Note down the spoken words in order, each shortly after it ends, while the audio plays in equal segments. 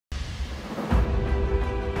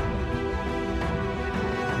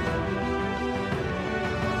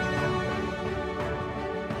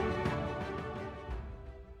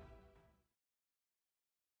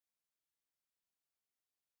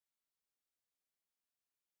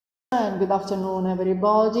and good afternoon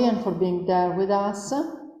everybody, and for being there with us,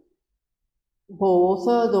 both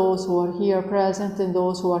those who are here present and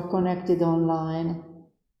those who are connected online.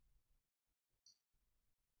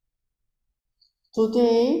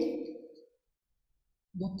 Today,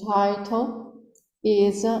 the title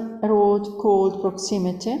is A Road Called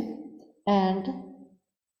Proximity, and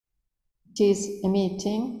it is a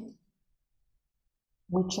meeting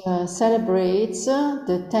which celebrates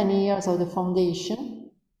the 10 years of the foundation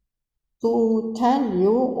to tell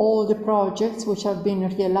you all the projects which have been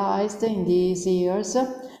realized in these years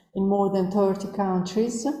in more than 30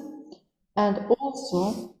 countries, and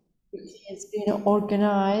also it has been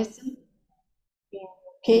organized in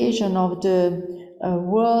occasion of the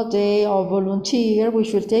World Day of Volunteer,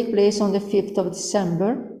 which will take place on the 5th of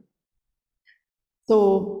December.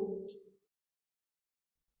 So,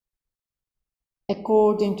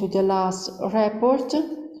 according to the last report,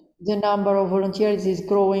 the number of volunteers is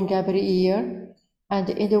growing every year, and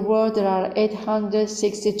in the world there are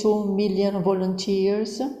 862 million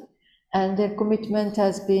volunteers, and their commitment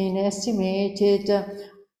has been estimated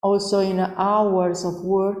also in hours of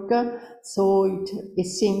work, so it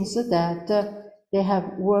seems that they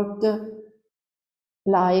have worked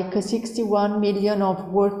like 61 million of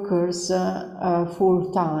workers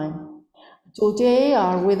full time. Today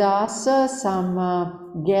are with us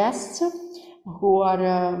some guests who are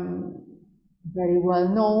very well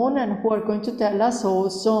known and who are going to tell us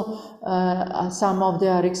also some of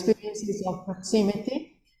their experiences of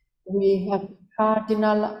proximity. We have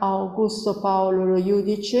Cardinal Augusto Paolo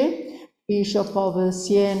Iudice, Bishop of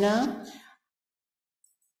Siena,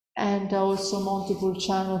 and also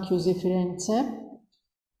Montepulciano Chiusi Firenze,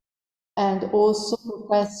 and also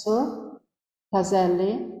Professor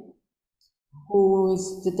Caselli, who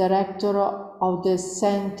is the director of the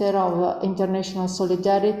Center of International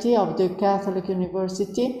Solidarity of the Catholic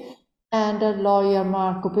University, and lawyer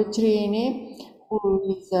Marco Petrini,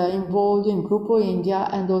 who is involved in Gruppo India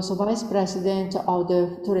and also vice president of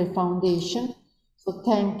the Thouret Foundation. So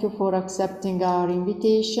thank you for accepting our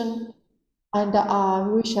invitation. And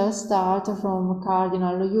we shall start from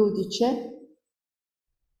Cardinal Iudice.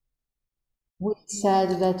 We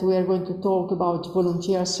said that we are going to talk about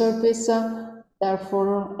volunteer service.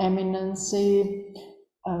 Therefore, Eminency,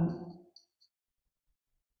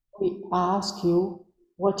 we ask you,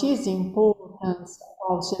 what is the importance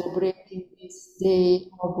of celebrating this day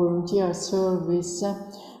of volunteer service,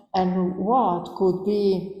 and what could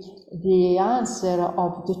be the answer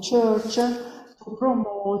of the Church to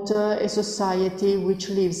promote a society which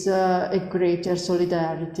lives a greater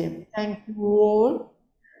solidarity? Thank you all.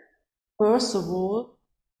 First of all,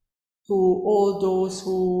 to all those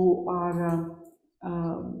who are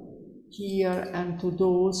here and to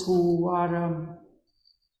those who are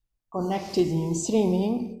connected in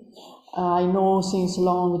streaming. I know since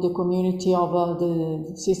long the community of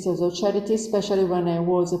the Sisters of Charity, especially when I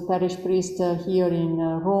was a parish priest here in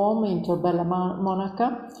Rome, in Torbella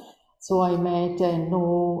Monaca. So I met and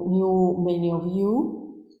knew many of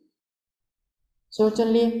you.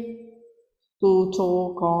 Certainly, to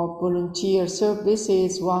talk of volunteer service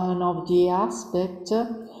is one of the aspects,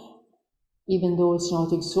 even though it's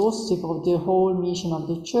not exhaustive of the whole mission of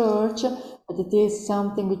the Church, but it is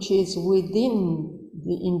something which is within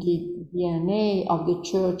the DNA of the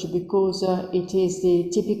Church, because it is the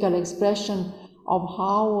typical expression of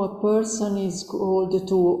how a person is called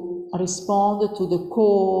to respond to the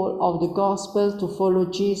call of the Gospel to follow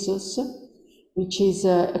Jesus, which is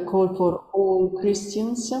a call for all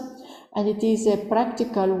Christians. And it is a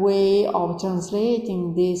practical way of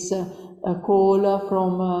translating this call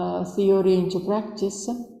from theory into practice,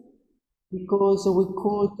 because we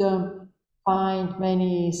could find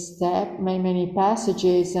many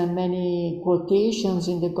passages and many quotations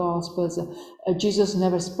in the Gospels. Jesus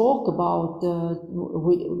never spoke about,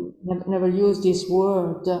 never used this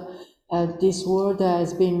word. This word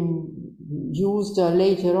has been used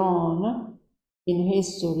later on in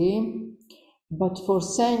history. But for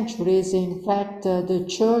centuries, in fact, the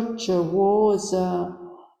Church was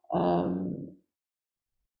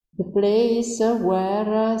the place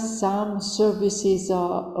where some services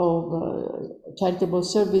of charitable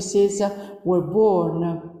services were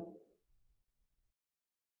born.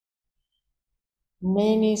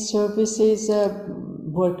 Many services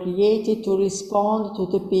were created to respond to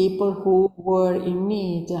the people who were in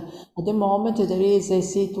need. At the moment, there is a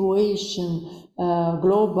situation,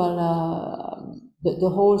 global, the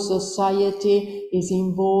whole society is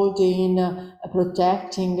involved in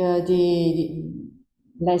protecting the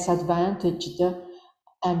less advantaged,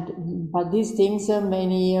 But these things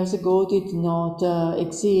many years ago did not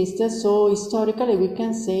exist. So historically we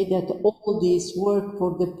can say that all this work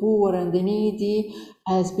for the poor and the needy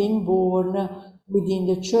has been born within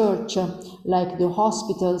the church, like the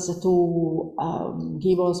hospitals to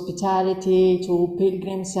give hospitality to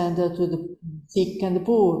pilgrims and to the sick and the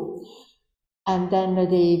poor. And then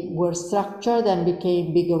they were structured and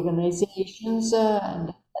became big organizations,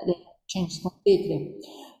 and they changed completely.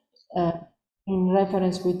 In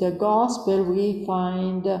reference with the gospel, we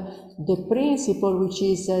find the principle which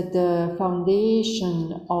is at the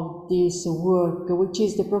foundation of this work, which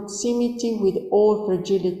is the proximity with all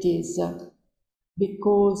fragilities,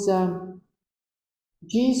 because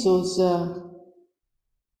Jesus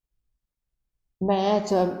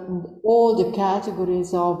met all the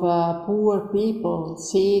categories of poor people,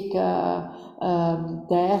 sick,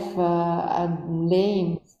 deaf, and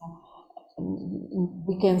lame.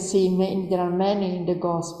 We can see there are many in the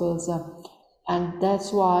Gospels, and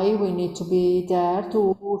that's why we need to be there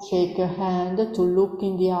to shake a hand, to look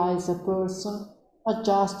in the eyes of a person, not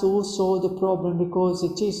just to solve the problem, because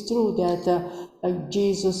it is true that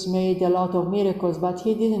Jesus made a lot of miracles, but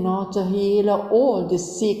he did not heal all the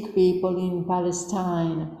sick people in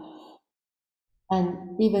Palestine.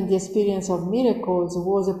 And even the experience of miracles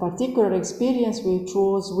was a particular experience which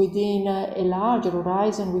was within a larger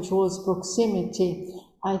horizon, which was proximity.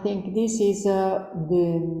 I think this is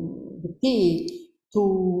the key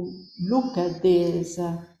to look at these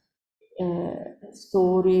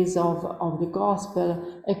stories of the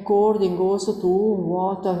gospel, according also to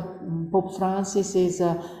what Pope Francis is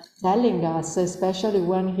telling us, especially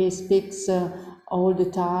when he speaks all the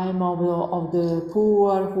time of the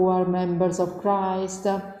poor who are members of Christ.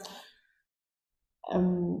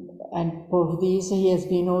 And for this he has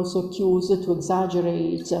been also accused to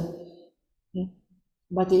exaggerate.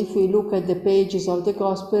 But if we look at the pages of the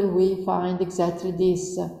gospel, we find exactly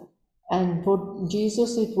this. And for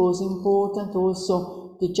Jesus it was important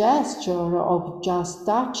also the gesture of just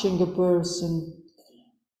touching a person,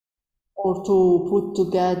 or to put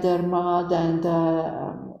together mud and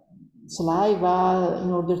saliva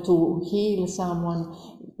in order to heal someone.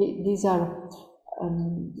 These are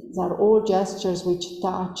all gestures which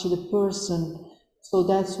touch the person. So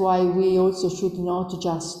that's why we also should not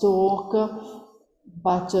just talk,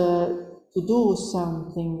 but to do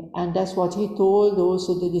something. And that's what he told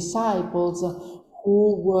also the disciples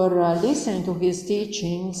who were listening to his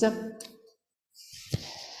teachings,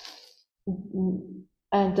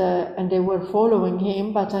 and they were following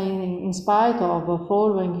him, but in spite of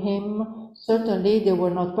following him, certainly they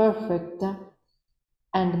were not perfect,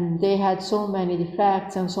 and they had so many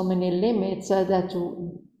defects and so many limits that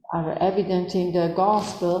are evident in the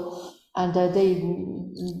gospel, and they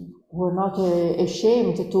were not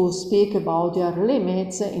ashamed to speak about their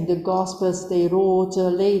limits in the gospels they wrote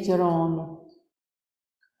later on.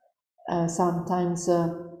 Sometimes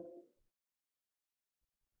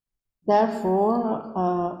therefore,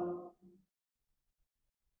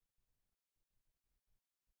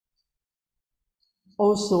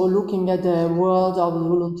 also looking at the world of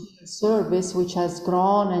volunteer service, which has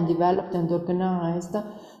grown and developed and organized,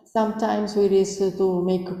 sometimes we risk to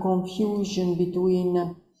make a confusion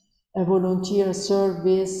between a volunteer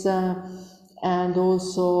service and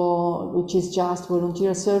also, which is just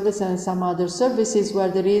volunteer service, and some other services where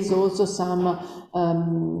there is also some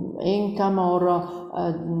income, or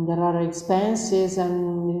there are expenses,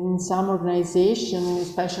 and in some organizations,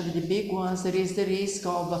 especially the big ones, there is the risk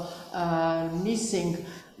of missing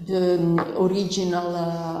the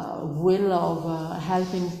original will of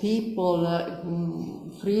helping people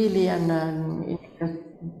freely and in a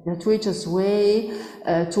gratuitous way,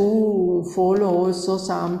 to follow also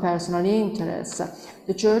some personal interests.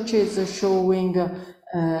 The church is showing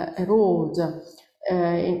a road,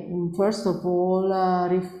 first of all,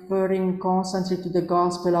 referring constantly to the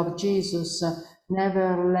gospel of Jesus,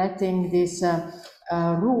 never letting this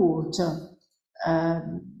root,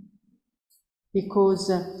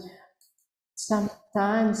 because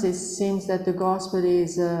sometimes it seems that the gospel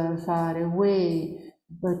is far away,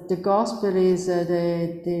 but the gospel is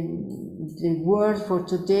the word for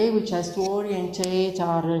today, which has to orientate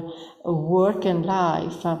our work and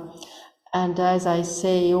life. And as I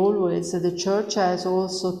say always, the church has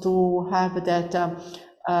also to have that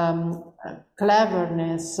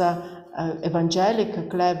cleverness, evangelical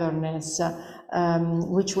cleverness,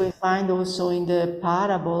 which we find also in the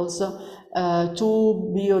parables,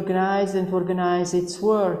 to be organized and to organize its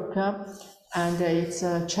work and its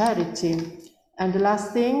charity. And the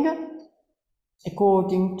last thing,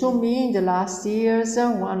 according to me, in the last years,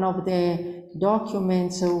 one of the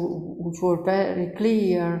documents which were very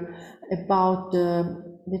clear about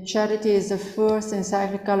the charity is the first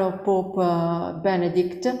encyclical of Pope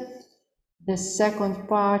Benedict. The second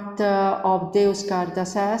part of Deus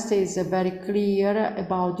Caritas Est is very clear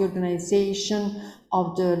about the organization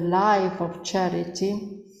of the life of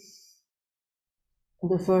charity.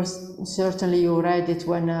 The first, certainly you read it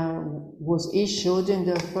when was issued in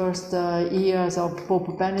the first years of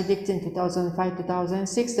Pope Benedict in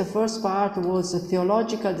 2005-2006. The first part was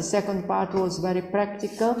theological, the second part was very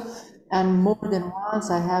practical, and more than once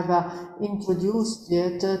I have introduced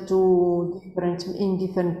it in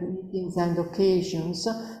different meetings and occasions.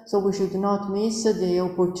 So we should not miss the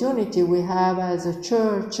opportunity we have as a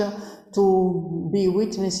church to be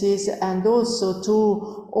witnesses and also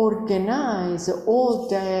to organize all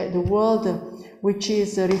the world which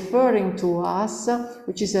is referring to us,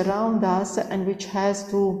 which is around us, and which has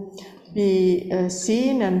to be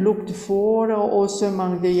seen and looked for also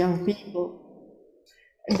among the young people.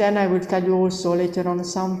 And then I will tell you also later on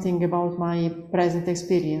something about my present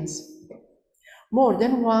experience. More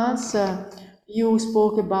than once you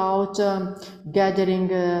spoke about gathering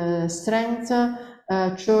strength,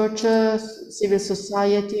 church, civil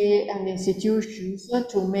society and institutions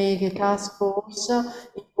to make a task force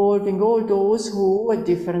involving all those who at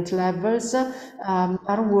different levels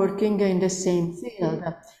are working in the same field.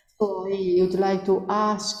 So I would like to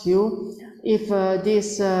ask you if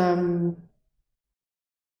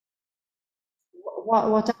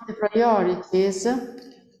what are the priorities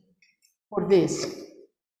for this?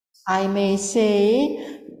 I may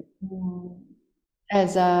say,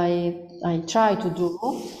 as I try to do,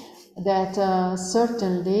 that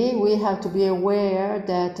certainly we have to be aware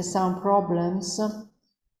that some problems,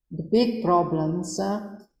 the big problems,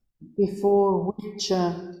 before which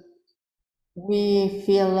we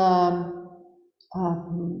feel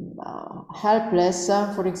helpless,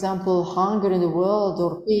 for example, hunger in the world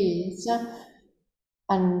or peace,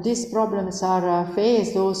 and these problems are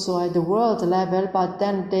faced also at the world level, but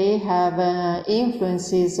then they have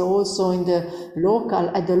influences also in the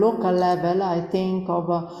local level. I think of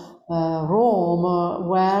Rome,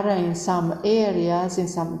 where in some areas, in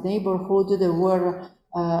some neighborhoods, there were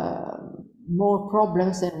more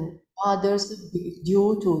problems than others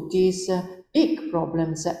due to these big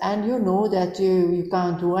problems. And you know that you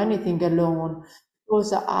can't do anything alone.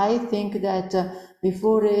 Because I think that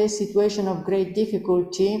before a situation of great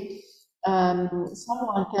difficulty,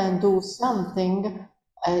 someone can do something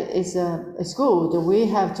is good. We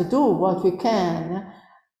have to do what we can,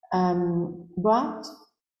 but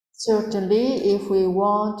certainly if we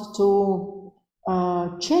want to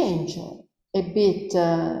change a bit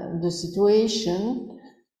the situation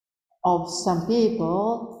of some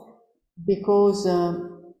people, because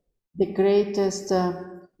the greatest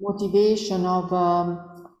motivation of a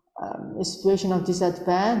situation of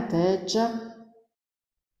disadvantage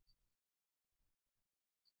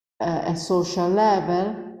at social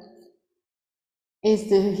level is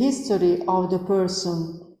the history of the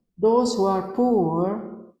person. Those who are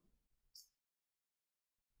poor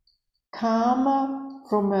come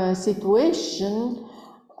from a situation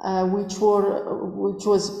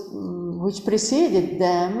which preceded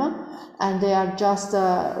them, and they are just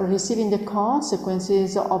receiving the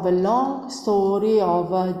consequences of a long story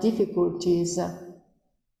of difficulties.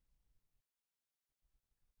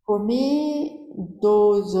 For me,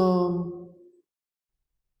 those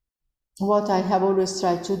what I have always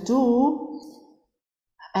tried to do,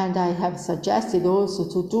 and I have suggested also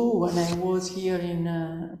to do when I was here in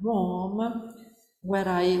Rome, where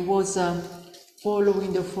I was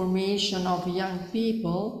following the formation of young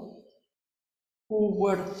people who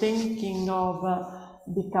were thinking of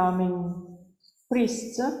becoming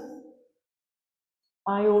priests.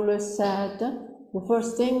 I always said the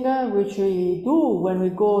first thing which we do when we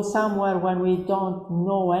go somewhere when we don't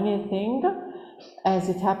know anything, as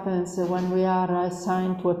it happens when we are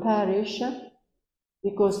assigned to a parish,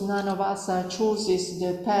 because none of us chooses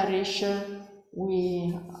the parish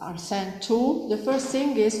we are sent to, the first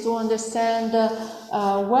thing is to understand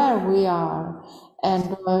where we are, and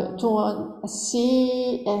to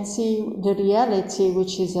see the reality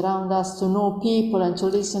which is around us, to know people and to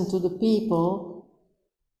listen to the people,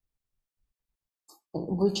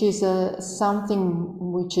 which is something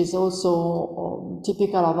which is also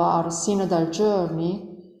typical of our synodal journey.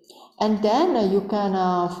 And then you can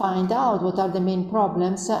find out what are the main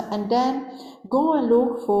problems, and then go and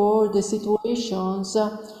look for the situations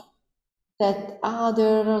that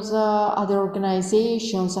other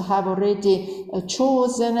organizations have already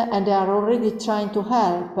chosen and they are already trying to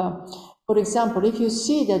help. For example, if you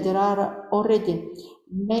see that there are already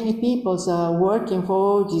many people are working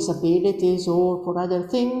for disabilities or for other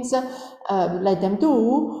things, let them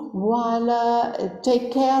do, while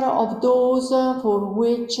take care of those for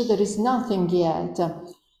which there is nothing yet.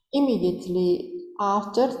 Immediately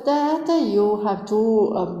after that, you have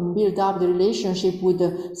to build up the relationship with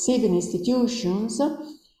the civil institutions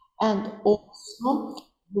and also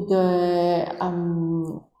with the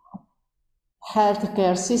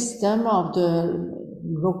healthcare system of the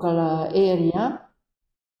local area.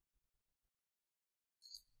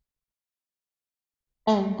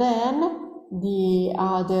 And then the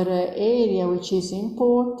other area which is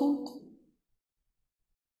important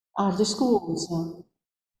are the schools.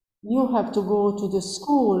 You have to go to the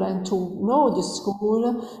school and to know the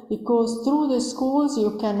school, because through the schools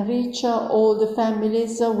you can reach all the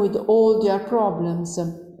families with all their problems.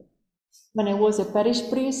 When I was a parish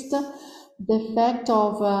priest, the fact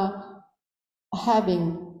of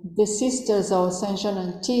having the sisters of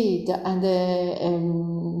Saint-Jean-Antide and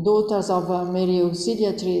the daughters of Mary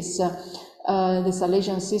Auxiliatrice, the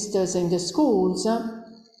Salesian sisters in the schools.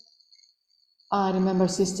 I remember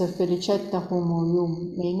Sister Felicetta, whom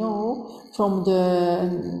you may know, from the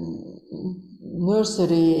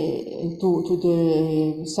nursery to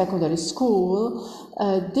the secondary school.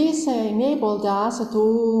 This enabled us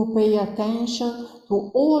to pay attention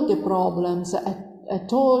to all the problems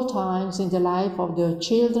at all times in the life of the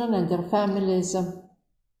children and their families.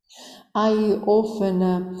 I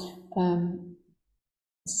often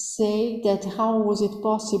say that how was it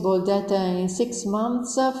possible that in 6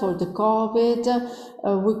 months for the COVID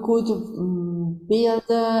we could build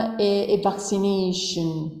a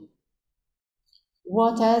vaccination.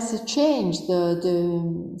 What has changed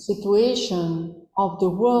the situation of the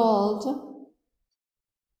world,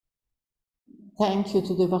 thanks to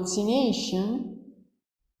the vaccination,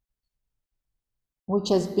 which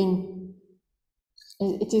has been,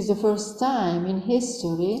 it is the first time in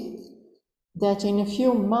history that in a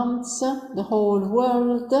few months the whole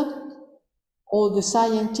world, all the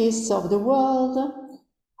scientists of the world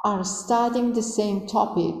are studying the same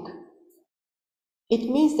topic. It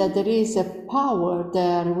means that there is a power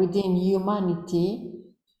there within humanity.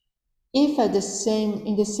 If in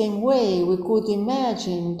the same way we could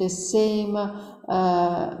imagine the same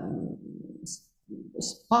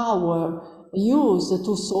power used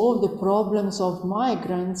to solve the problems of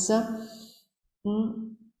migrants,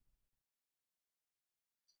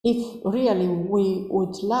 if really we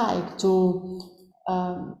would like to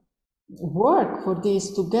work for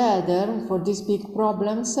this together, for these big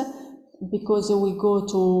problems, because we go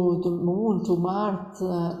to the moon, to Mars,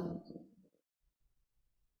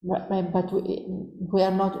 but we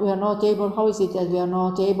are not able, how is it that we are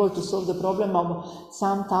not able to solve the problem of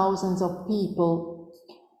some thousands of people?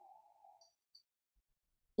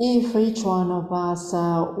 If each one of us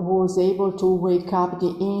was able to wake up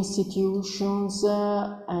the institutions,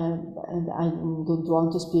 and I don't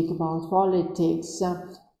want to speak about politics,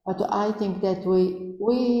 but I think that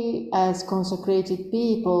we as consecrated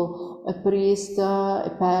people, a priest,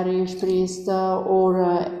 a parish priest, or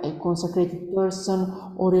a consecrated person,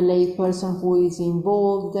 or a lay person who is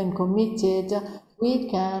involved and committed, we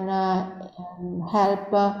can help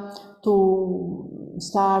to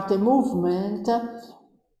start a movement.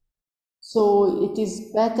 So it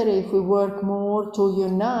is better if we work more to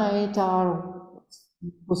unite our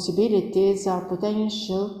possibilities, our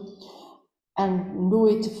potential, and do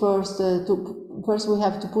it first. First we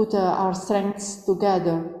have to put our strengths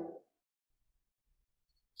together.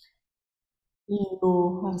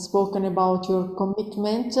 You have spoken about your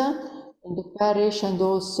commitment in the parish and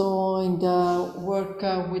also in the work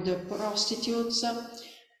with the prostitutes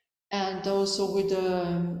and also with the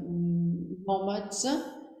nomads.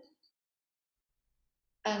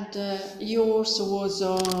 And yours was,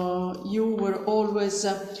 you were always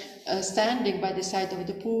standing by the side of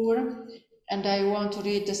the poor. And I want to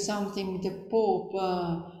read something the Pope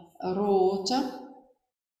wrote.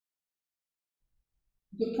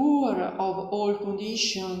 The poor of all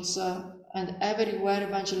conditions and everywhere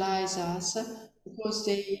evangelize us, because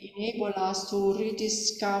they enable us to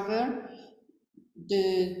rediscover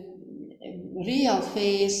the real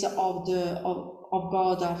face of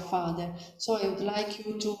God our Father. So I would like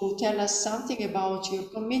you to tell us something about your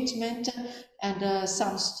commitment and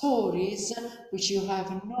some stories which you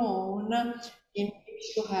have known, in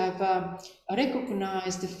which you have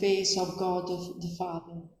recognized the face of God the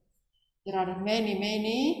Father. There are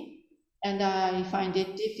many, and I find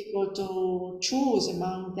it difficult to choose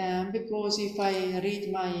among them, because if I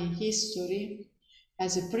read my history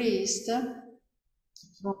as a priest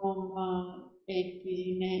from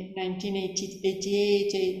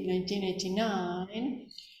 1988, 1989,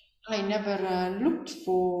 I never looked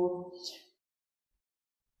for,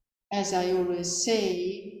 as I always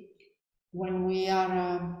say, when we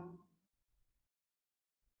are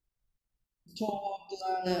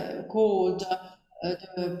called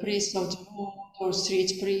the priest of the Lord or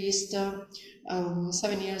street priest.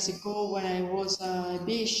 7 years ago, when I was a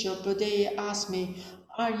bishop, they asked me,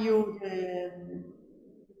 "Are you the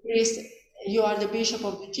priest? You are the bishop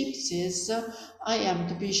of the gypsies." I am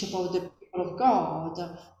the bishop of the people of God,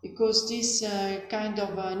 because these kind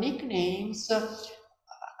of nicknames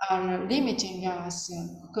are limiting us,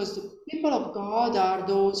 because the people of God are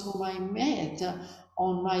those whom I met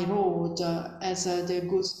on my road, as the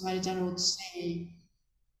Good Samaritan would say.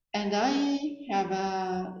 And I have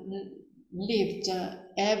lived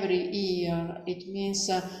every year, it means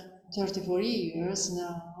 34 years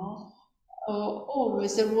now.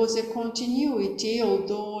 Always there was a continuity,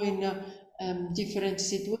 although in different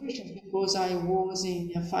situations, because I was in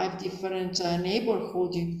 5 different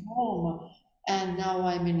neighborhoods in Rome, and now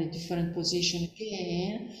I'm in a different position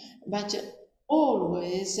again. But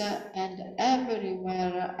always and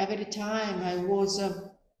everywhere, every time I was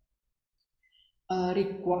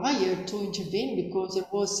required to intervene because there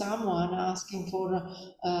was someone asking for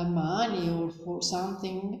money or for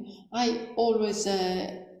something, I always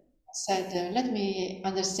said, let me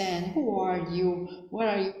understand, who are you, where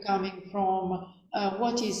are you coming from,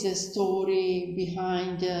 what is the story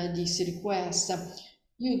behind this request.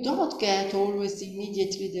 You don't get always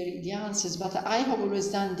immediately the answers, but I have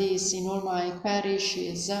always done this in all my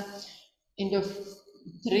parishes. In the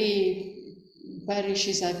 3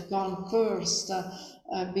 parishes I've gone first,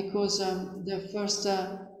 because the first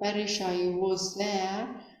parish I was there,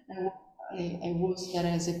 I was there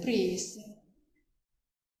as a priest.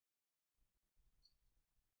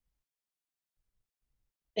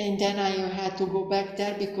 And then I had to go back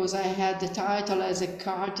there because I had the title as a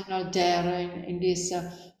cardinal there in this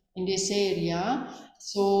area,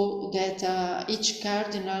 so that each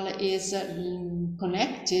cardinal is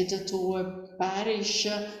connected to a parish,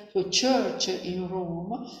 to a church in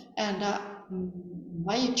Rome, and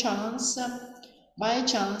by chance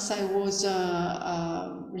I was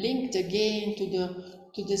linked again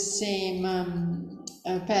to the same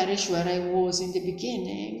parish where I was in the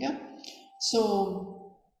beginning. So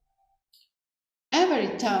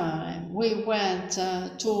every time we went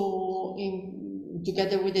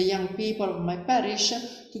together with the young people of my parish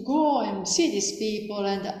to go and see these people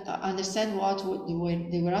and understand what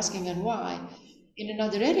they were asking and why. In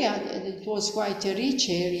another area, it was quite a rich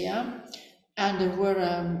area, and there were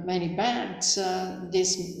many banks.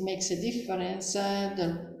 This makes a difference.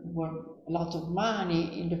 There were a lot of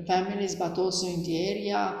money in the families, but also in the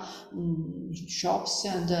area, shops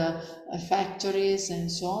and factories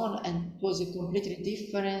and so on, and it was a completely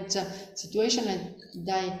different situation. And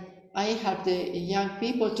I helped the young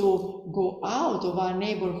people to go out of our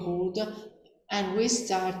neighborhood, and we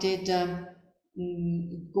started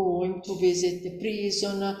going to visit the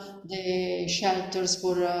prison, the shelters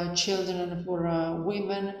for children and for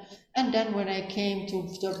women. And then when I came to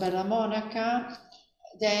Tor Bella Monaca,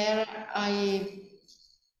 there I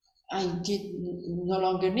did no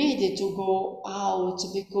longer needed to go out,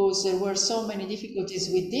 because there were so many difficulties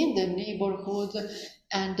within the neighborhood,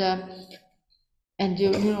 and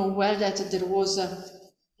you know well that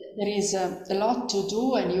there is a lot to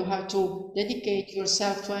do, and you have to dedicate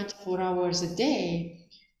yourself 24 hours a day.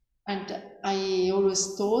 And I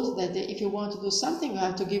always thought that if you want to do something, you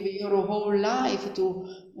have to give your whole life to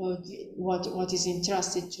what is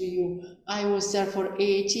entrusted to you. I was there for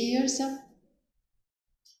 8 years,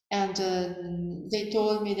 and they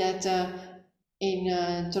told me that in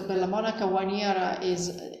Tor Bella Monaca 1 year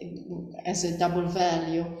has a double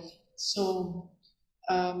value. So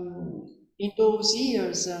in those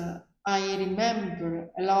years, I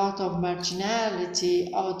remember a lot of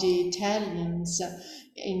marginality of the Italians.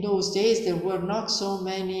 In those days, there were not so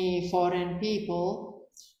many foreign people.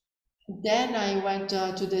 Then I went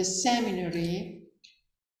to the seminary,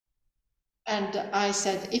 and I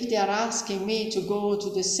said, if they are asking me to go to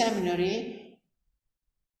the seminary,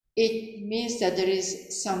 it means that there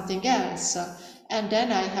is something else. And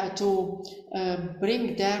then I had to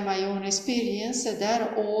bring there my own experience.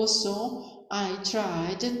 There also I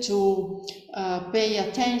tried to pay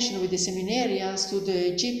attention with the seminarians to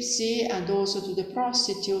the gypsy and also to the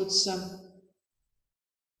prostitutes.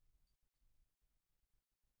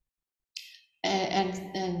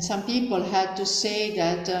 And some people had to say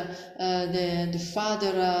that the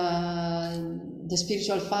father, the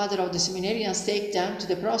spiritual father of the seminarians, take them to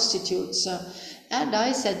the prostitutes. And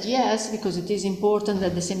I said yes, because it is important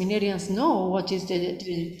that the seminarians know what is the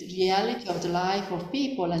reality of the life of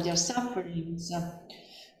people and their sufferings.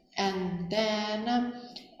 And then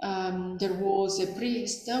there was a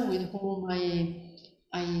priest with whom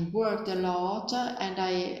I worked a lot, and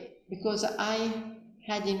because I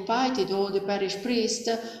had invited all the parish priests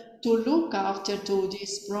to look after to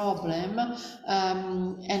this problem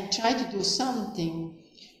and try to do something.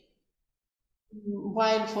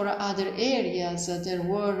 While for other areas there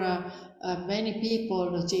were many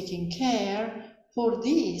people taking care, for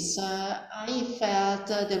this I felt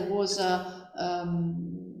there was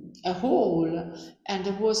a hole, and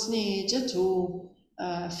there was need to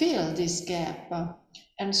fill this gap.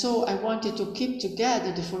 And so I wanted to keep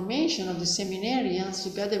together the formation of the seminarians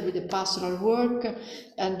together with the pastoral work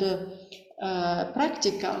and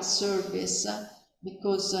practical service,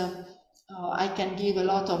 because I can give a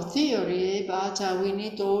lot of theory, but we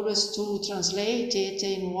need always to translate it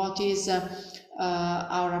in what is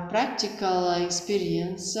our practical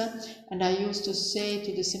experience. And I used to say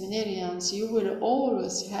to the seminarians, you will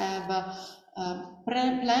always have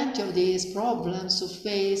plenty of these problems to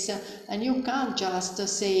face, and you can't just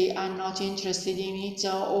say I'm not interested in it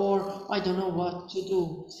or I don't know what to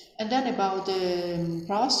do. And then about the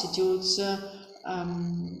prostitutes,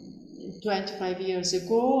 25 years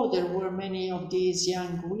ago there were many of these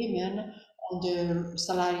young women on the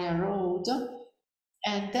Salaria Road,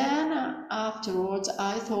 and then afterwards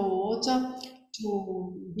I thought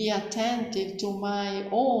to be attentive to my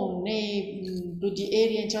own name, to the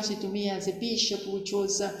area entrusted to me as a bishop, which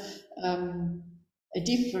was a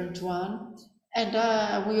different one.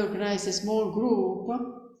 And we organized a small group,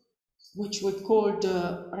 which we called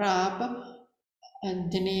RAB,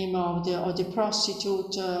 and the name of the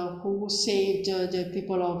prostitute who saved the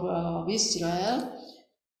people of Israel,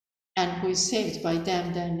 and who is saved by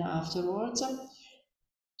them then afterwards,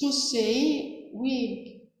 to say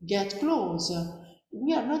we get close.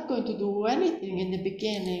 We are not going to do anything in the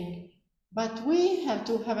beginning, but we have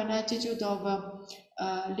to have an attitude of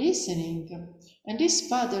listening. And this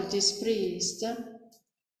father, this priest,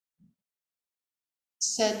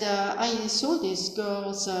 said, I saw these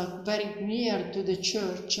girls very near to the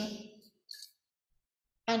church,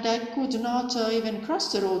 and I could not even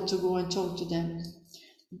cross the road to go and talk to them.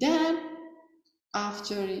 Then,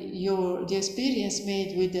 after the experience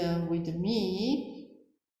made with me,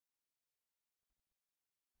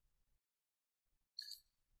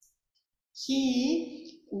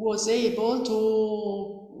 he was able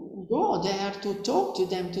to go there to talk to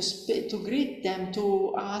them, to greet them,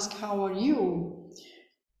 to ask, how are you?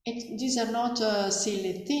 These are not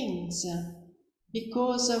silly things,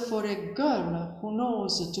 because for a girl who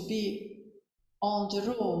knows to be on the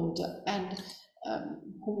road and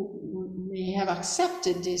who may have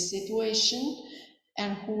accepted this situation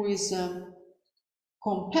and who is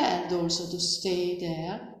compelled also to stay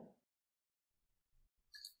there,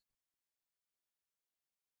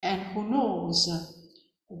 and who knows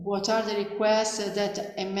what are the requests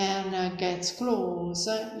that a man gets close.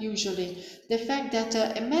 Usually the fact that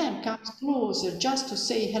a man comes closer just to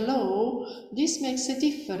say hello, this makes a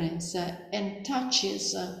difference and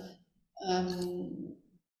touches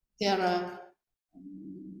their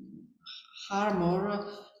armor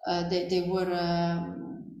they were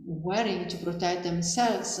wearing to protect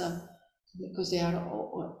themselves, because they are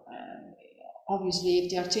obviously,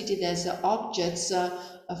 if they are treated as objects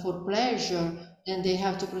for pleasure, then they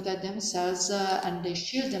have to protect themselves and they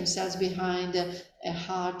shield themselves behind a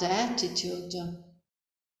hard attitude.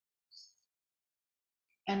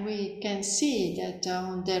 And we can see that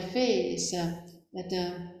on their face that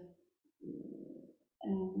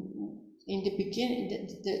in the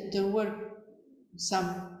beginning there were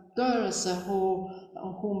some girls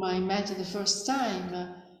whom I met the first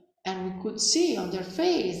time, and we could see on their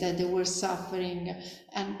face that they were suffering.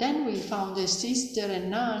 And then we found a sister, a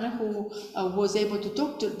nun, who was able to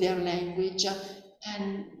talk to their language,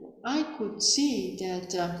 and I could see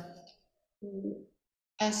that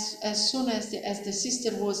as soon as the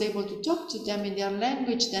sister was able to talk to them in their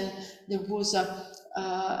language, then there was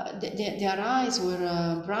their eyes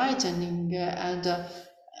were brightening, and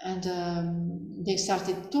they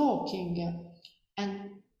started talking,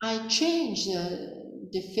 and I changed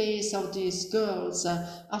the face of these girls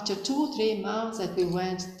after 2 or 3 months that we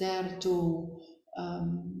went there to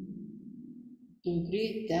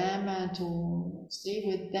greet them and to stay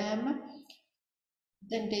with them.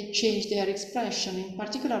 Then they changed their expression. In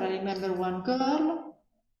particular, I remember one girl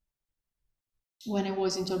when I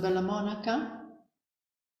was in Torbella Monaca,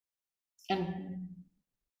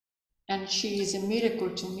 and she is a miracle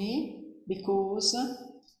to me, because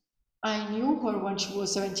I knew her when she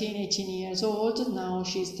was 17, 18 years old. Now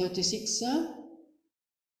she's 36.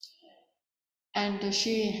 And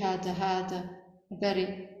she had had a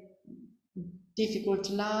very difficult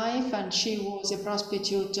life, and she was a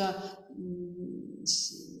prostitute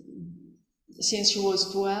since she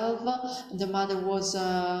was 12. The mother was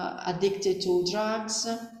addicted to drugs,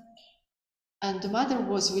 and the mother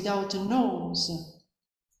was without a nose.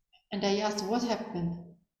 And I asked, what happened?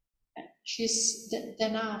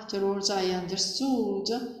 Then afterwards I understood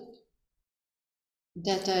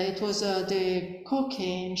that it was the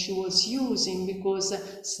cocaine she was using, because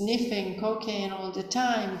sniffing cocaine all the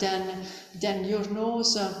time, then your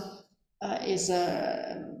nose is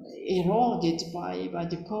eroded by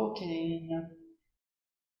the cocaine.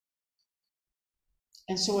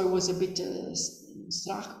 And so I was a bit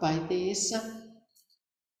struck by this.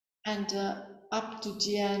 And up to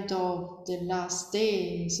the end of the last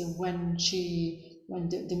days, when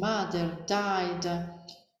the mother died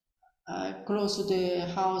close to the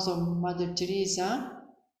house of Mother Teresa,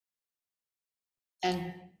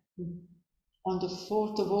 and on the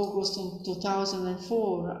 4th of August in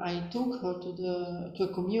 2004, I took her to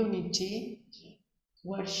a community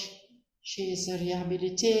where she is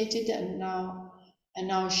rehabilitated, and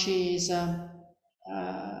now she's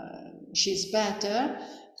better,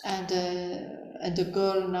 and the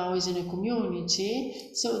girl now is in a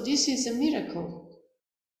community. So this is a miracle.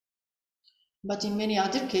 But in many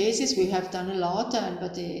other cases we have done a lot,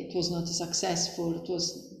 but it was not successful.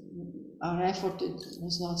 Our effort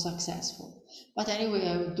was not successful. But anyway,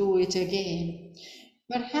 I will do it again.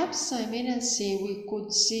 Perhaps, Eminency, we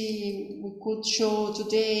could show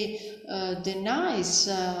today the nice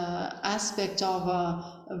aspect of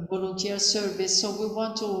volunteer service. So we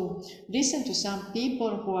want to listen to some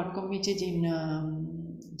people who are committed in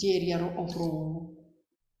the area of Rome.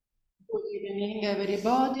 Good evening,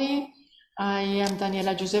 everybody. I am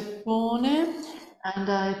Daniela Giuseppone, and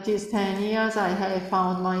it is 10 years I have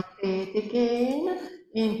found my faith again.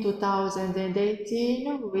 In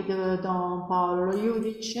 2018, with Don Paolo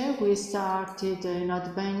Iudice, we started an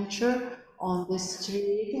adventure on the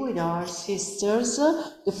street with our sisters,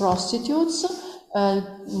 the prostitutes.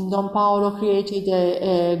 Don Paolo created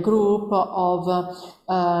a group of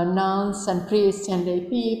nuns and priests and lay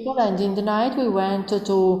people, and in the night we went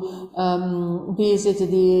to visit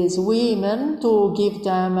these women to give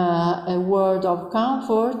them a word of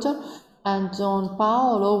comfort. And Don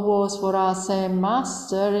Paolo was for us a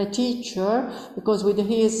master, a teacher, because with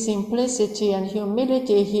his simplicity and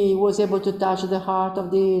humility he was able to touch the heart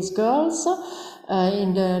of these girls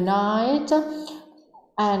in the night.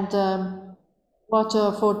 And what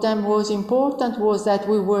for them was important was that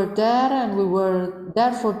we were there, and we were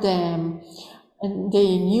there for them. And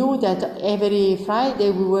they knew that every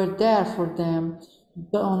Friday we were there for them.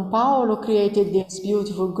 Don Paolo created this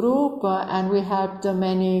beautiful group, and we helped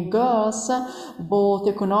many girls, both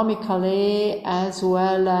economically as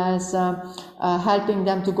well as helping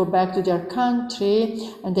them to go back to their country.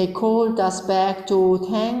 And they called us back to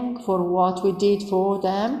thank for what we did for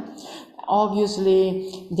them.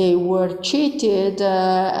 Obviously, they were cheated,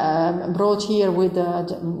 brought here with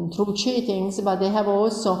through cheatings, but they have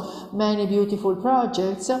also many beautiful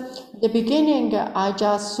projects. At the beginning, I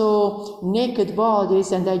just saw naked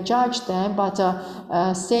bodies and I judged them, but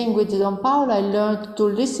staying with Don Paolo, I learned to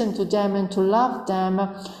listen to them and to love them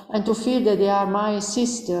and to feel that they are my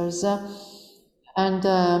sisters. And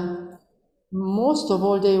most of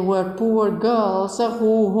all, they were poor girls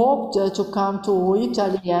who hoped to come to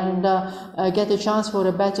Italy and get a chance for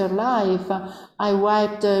a better life. I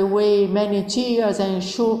wiped away many tears and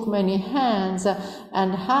shook many hands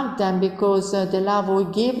and hugged them, because the love we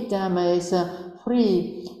give them is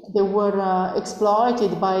free. They were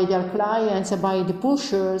exploited by their clients, by the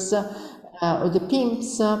pushers, the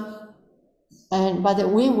pimps. But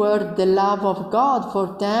we were the love of God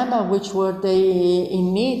for them, which were they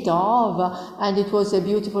in need of, and it was a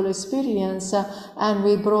beautiful experience. And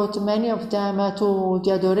we brought many of them to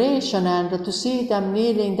the adoration, and to see them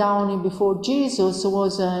kneeling down before Jesus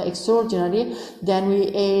was extraordinary. Then we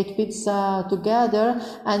ate pizza together,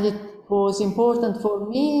 and it was important for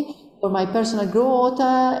me, for my personal growth,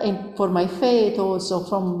 and for my faith also,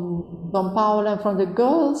 from Don Paolo and from the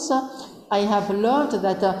girls. I have learned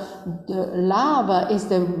that the love is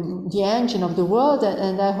the engine of the world,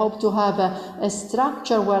 and I hope to have a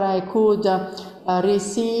structure where I could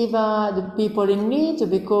receive the people in need,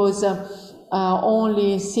 because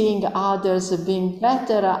only seeing others being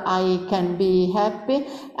better, I can be happy.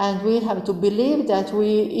 And we have to believe that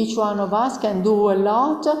each one of us can do a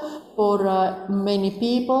lot for many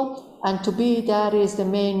people. and to be there is the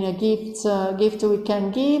main gift we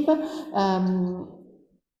can give.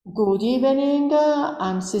 Good evening,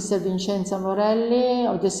 I'm Sister Vincenza Morelli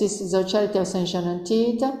of the Sisters of Charity of Saint Jean and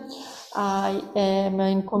Tite. I am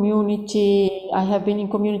in community, I have been in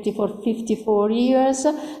community for 54 years,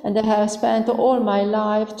 and I have spent all my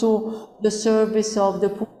life to the service of the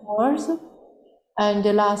poor. And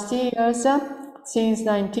the last years, since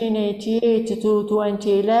 1988 to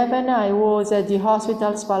 2011, I was at the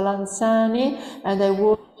hospital Spallanzani, and I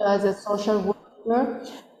worked as a social worker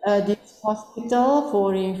at this hospital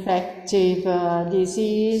for infective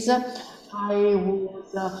disease. I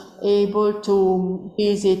was able to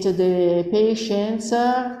visit the patients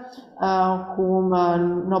whom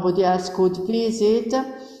nobody else could visit.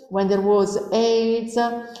 When there was AIDS,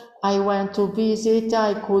 I went to visit,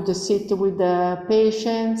 I could sit with the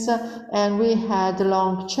patients, and we had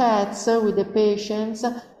long chats with the patients,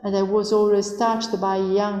 and I was always touched by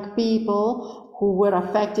young people who were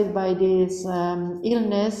affected by this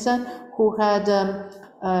illness, who had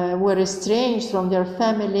were estranged from their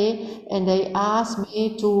family, and they asked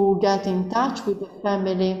me to get in touch with the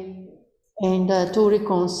family and to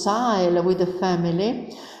reconcile with the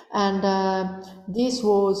family. And this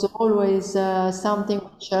was always something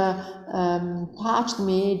which touched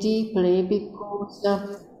me deeply, because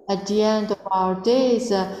at the end of our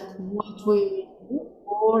days, what we do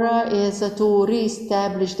for is to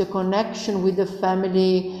re-establish the connection with the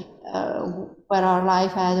family where our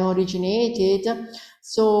life had originated.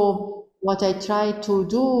 So what I tried to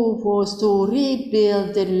do was to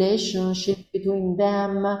rebuild the relationship between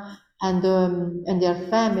them and their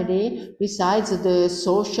family, besides the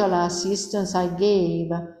social assistance I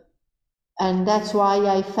gave. And that's why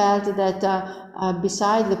I felt that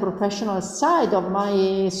beside the professional side of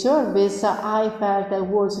my service, I felt I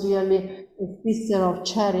was really a sister of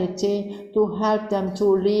charity, to help them to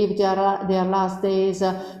live their last days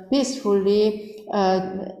peacefully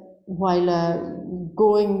while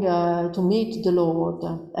going to meet the Lord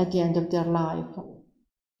at the end of their life.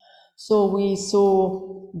 So we saw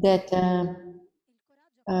that the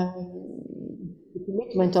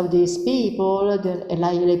commitment of these people, the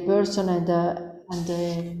lay person and the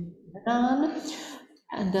nun,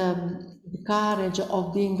 and the courage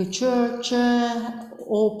of being a church,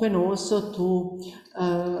 open also to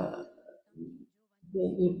the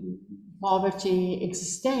poverty,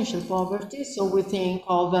 existential poverty. So we think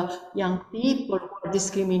of young people who are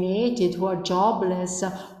discriminated, who are jobless,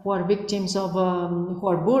 who are victims of, who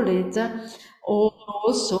are bullied, or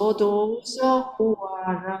also those who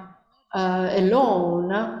are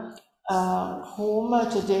alone, whom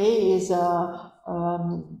today is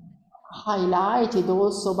highlighted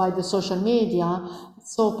also by the social media.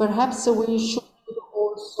 So perhaps we should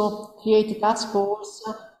also create a task force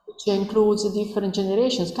which includes different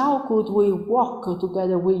generations. How could we work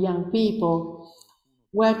together with young people?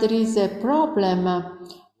 Where there is a problem,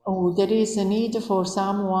 or there is a need for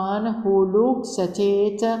someone who looks at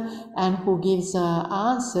it and who gives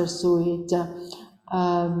answers to it.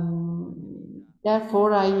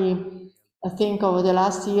 Therefore, I think over the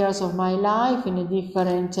last years of my life in a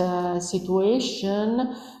different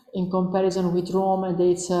situation in comparison with Rome and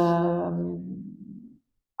its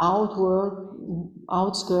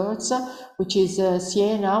outskirts, which is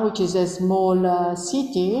Siena, which is a small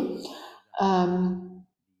city,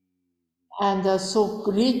 and so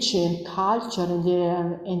rich in culture and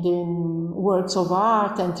in works of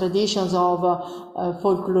art and traditions of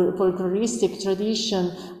folkloristic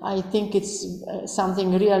tradition. I think it's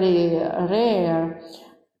something really rare.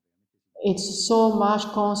 It's so much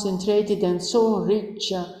concentrated and so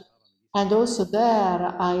rich. And also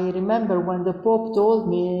there, I remember when the Pope told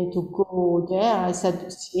me to go there, I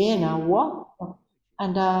said, Siena, what?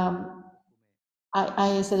 And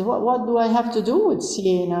I said, what do I have to do with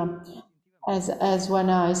Siena? As when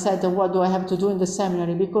I said, what do I have to do in the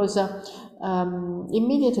seminary? Because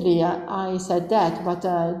immediately I said that, but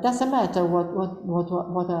it doesn't matter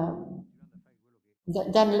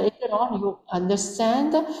then later on you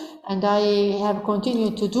understand, and I have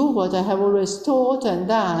continued to do what I have always taught and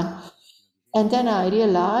done. And then I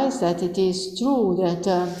realized that it is true that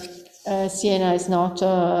Siena is not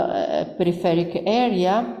a peripheric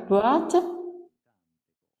area, but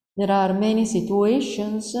there are many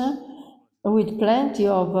situations with plenty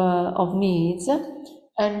of needs,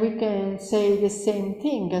 and we can say the same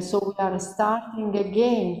thing. So we are starting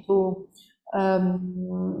again to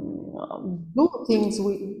do things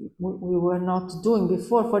we were not doing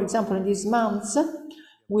before. For example, in these months,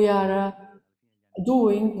 we are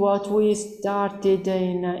doing what we started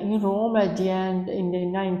in Rome at the end in the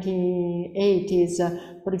 1980s.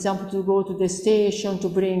 For example, to go to the station to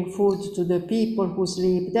bring food to the people who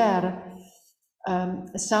sleep there,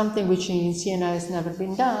 something which in Siena has never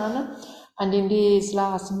been done. And in these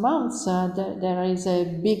last months, there is a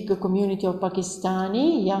big community of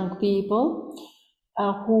Pakistani young people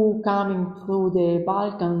who, coming through the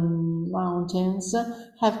Balkan mountains,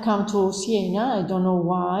 have come to Siena. I don't know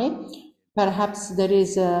why. Perhaps there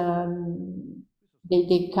is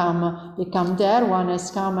they come there. One has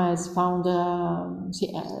come, has found a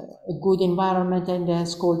good environment, and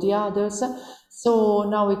has called the others. So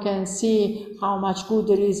now we can see how much good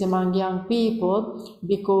there is among young people,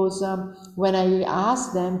 because when I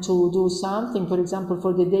ask them to do something, for example,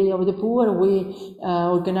 for the Day of the Poor, we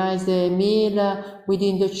organize a meal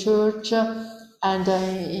within the church, and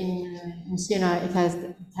in Siena it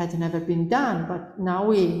had never been done, but now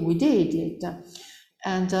we did it.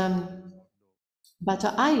 And but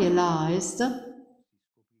I realized,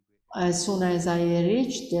 as soon as I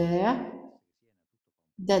reached there,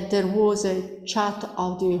 that there was a chat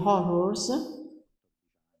of the horrors,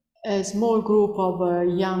 a small group of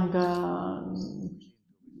young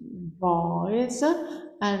boys,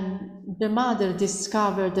 and the mother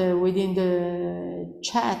discovered within the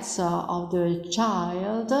chats of the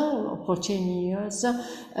child of 14 years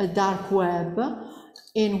a dark web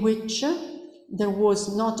in which there was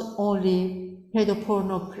not only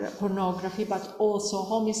pedopornography but also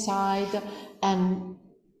homicide and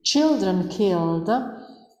children killed.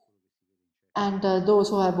 And those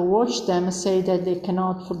who have watched them say that they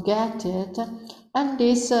cannot forget it. And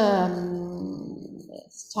this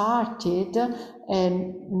started a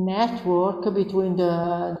network between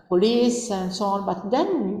the police and so on. But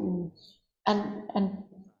then,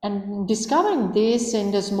 and discovering this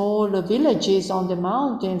in the small villages on the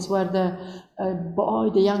mountains where the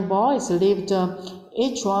young boys lived,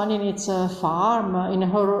 each one in its farm, in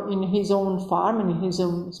his own farm, in his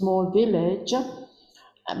own small village.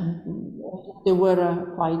 They were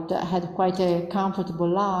had quite a comfortable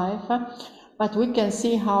life, but we can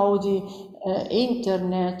see how the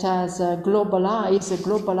internet has a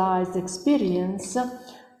globalized experience,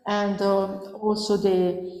 and also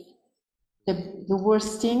the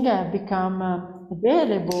worst thing become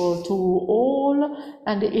available to all,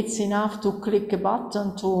 and it's enough to click a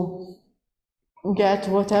button to get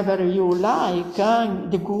whatever you like,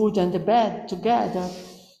 the good and the bad together.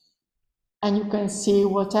 And you can see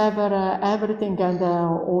whatever, everything, and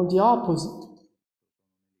all the opposite.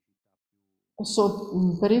 So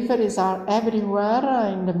peripheries are everywhere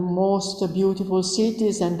in the most beautiful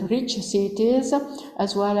cities and rich cities,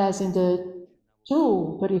 as well as in the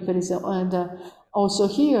true peripheries. And also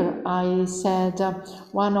here I said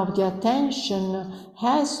one of the attention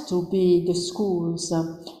has to be the schools,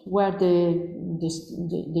 where the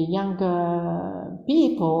young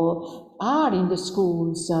people are in the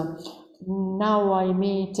schools. Now I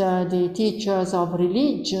meet the teachers of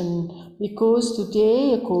religion, because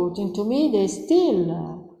today, according to me, they still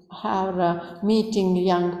are meeting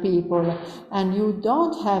young people, and you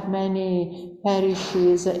don't have many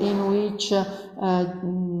parishes in which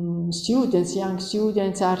young students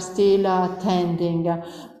are still attending.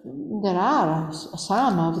 There are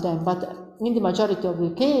some of them, but in the majority of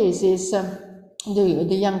the cases,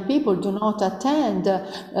 the young people do not attend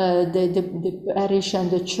the parish and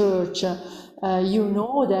the church. You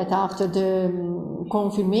know that after the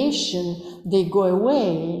confirmation they go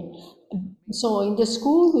away. So in the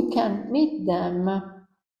school we can meet them.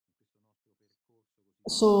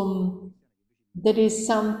 So there is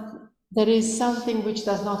something which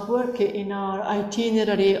does not work in our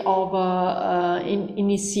itinerary of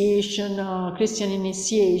initiation, Christian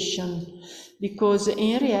initiation. Because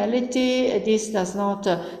in reality, this does not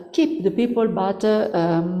keep the people, but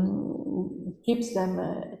keeps them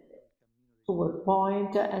to a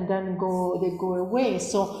point, and then they go away.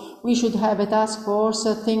 So we should have a task force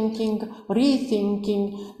rethinking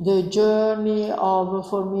the journey of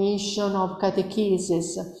formation of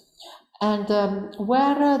catechesis. And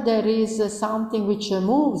where there is something which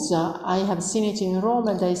moves, I have seen it in Rome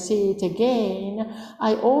and I see it again,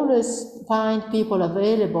 I always find people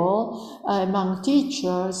available among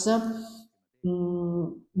teachers,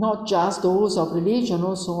 not just those of religion,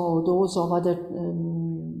 also those of other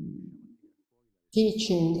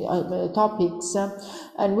teaching topics,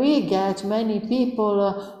 and we get many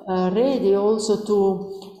people ready also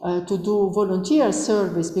to do volunteer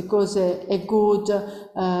service, because a good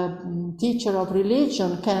teacher of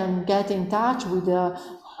religion can get in touch with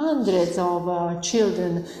hundreds of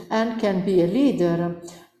children and can be a leader.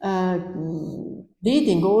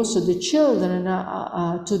 leading also the children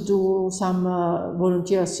to do some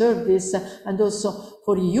volunteer service, and also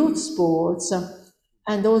for youth sports,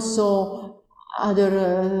 and also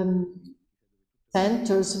other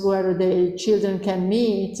centers where the children can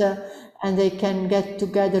meet and they can get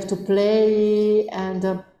together to play,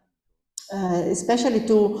 and especially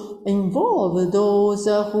to involve those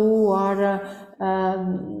who are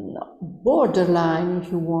borderline,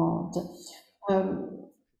 if you want.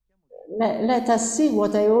 Let us see,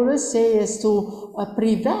 what I always say is to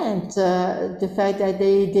prevent the fact that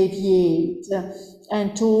they deviate,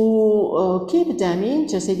 and to keep them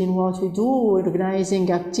interested in what we do, organizing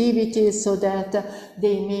activities so that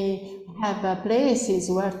they may have places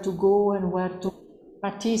where to go and where to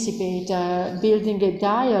participate, building a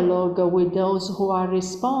dialogue with those who are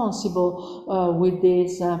responsible with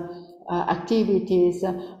these activities.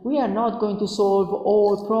 We are not going to solve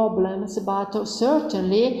all problems, but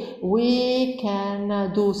certainly we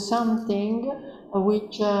can do something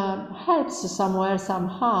which helps somewhere,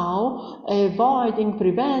 somehow,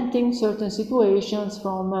 preventing certain situations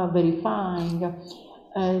from verifying.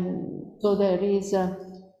 So there is,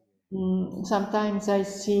 sometimes I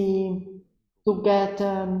see to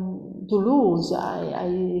lose,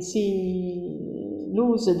 I see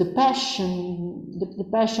lose the passion, the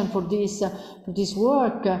passion for this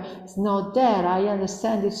work is not there. I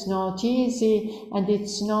understand it's not easy, and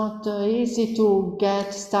it's not easy to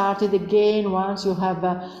get started again once you have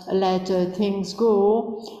let things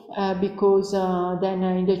go, because then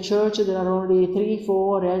in the church there are only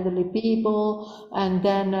 3-4 elderly people, and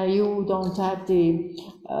then you don't have the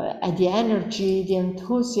energy, the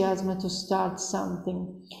enthusiasm to start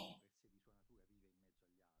something.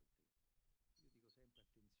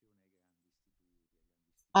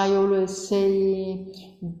 I always say,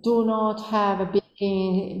 do not have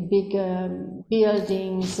big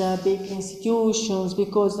buildings, big institutions,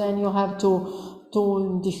 because then you have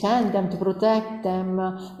to defend them, to protect them,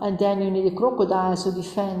 and then you need crocodiles to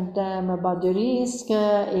defend them. But the risk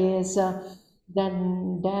is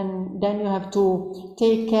then you have to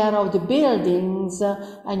take care of the buildings,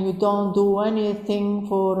 and you don't do anything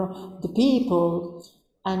for the people.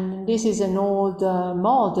 And this is an old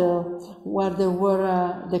model where there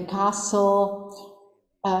were the castle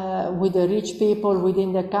with the rich people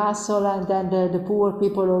within the castle, and then the poor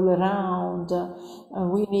people all around.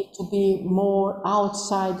 We need to be more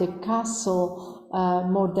outside the castle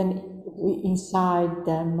more than inside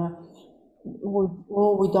them.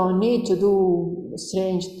 We don't need to do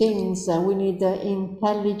strange things. We need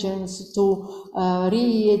intelligence to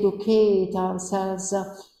re-educate ourselves,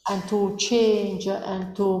 and to change,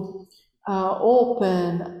 and to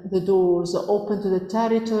open the doors, open to the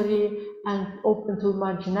territory, and open to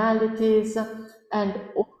marginalities. And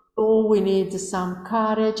also we need some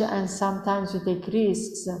courage, and sometimes we take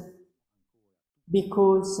risks,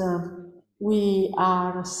 because we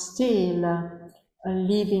are still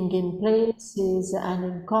living in places and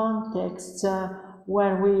in contexts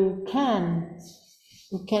where we can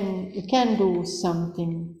do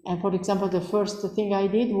something. And for example, the first thing I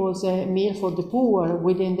did was a meal for the poor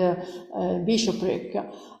within the bishopric,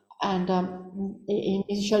 and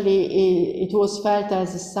initially it was felt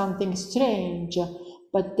as something strange,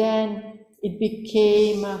 but then it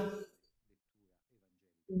became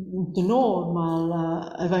the normal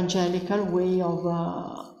evangelical way of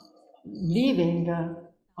living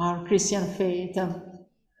our Christian faith.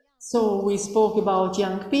 So we spoke about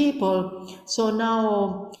young people. So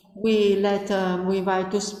now we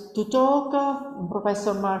invite to talk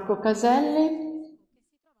Professor Marco Caselli,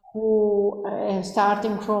 who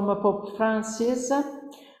starting from Pope Francis,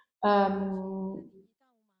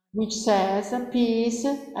 which says peace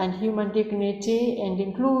and human dignity and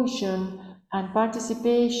inclusion and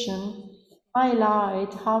participation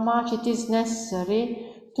highlight how much it is necessary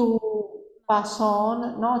to pass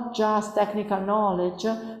on not just technical knowledge,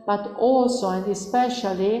 but also and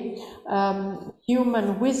especially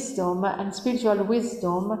human wisdom and spiritual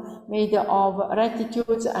wisdom made of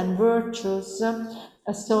rectitudes and virtues,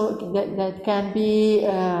 so that can be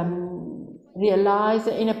realized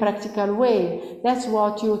in a practical way. That's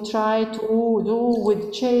what you try to do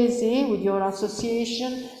with CeSI, with your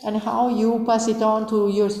association, and how you pass it on to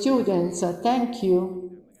your students. Thank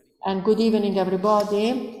you, and good evening,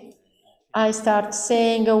 everybody. I start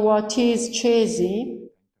saying what is CeSI.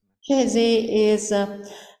 CeSI is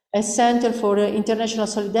a Center for International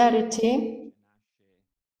Solidarity.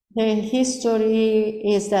 The history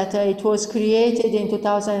is that it was created in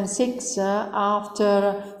 2006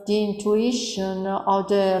 after the intuition of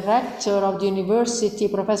the rector of the university,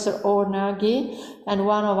 Professor 𝐷𝐼, and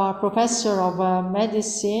one of our professor of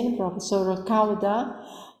medicine, Professor Cauda,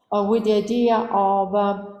 with the idea of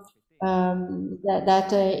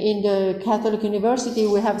that in the Catholic University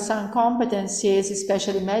we have some competencies,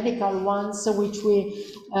 especially medical ones, which we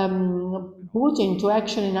put into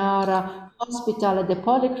action in our hospital at the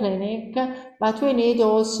polyclinic, but we need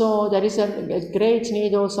also, there is a great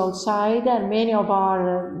need also outside, and many of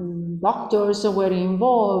our doctors were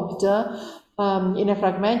involved in a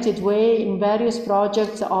fragmented way in various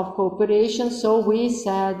projects of cooperation. So we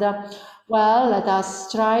said, well, let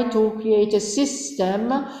us try to create a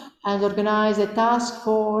system and organize a task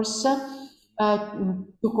force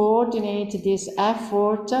to coordinate this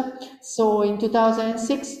effort. So in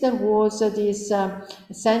 2006 there was this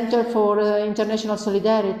Center for International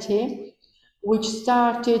Solidarity, which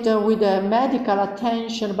started with medical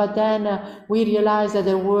attention, but then we realized that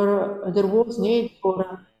there was need for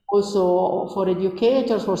also for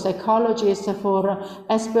educators, for psychologists, for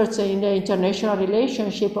experts in the international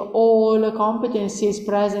relationship, all competencies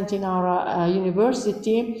present in our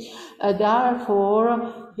university.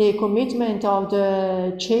 Therefore, the commitment of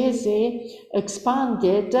the CeSI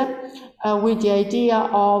expanded with the idea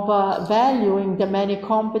of valuing the many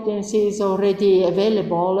competencies already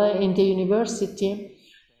available in the university.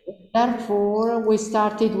 Therefore, we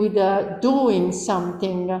started with doing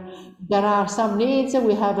something. There are some needs,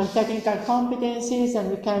 we have technical competencies, and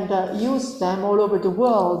we can use them all over the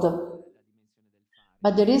world.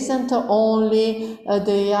 But there isn't only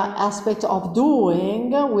the aspect of doing.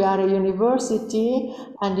 We are a university,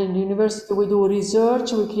 and in the university we do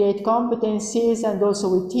research, we create competencies, and also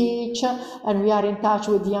we teach, and we are in touch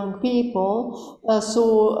with young people.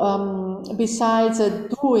 So besides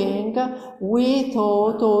doing, we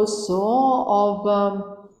thought also of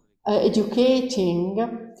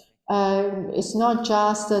educating. It's not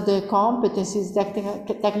just the competencies,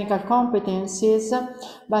 technical competencies,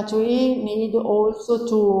 but we need also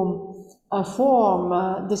to form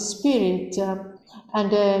the spirit and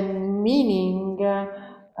the meaning,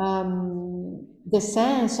 the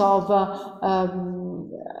sense of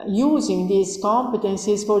using these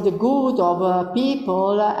competencies for the good of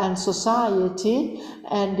people and society,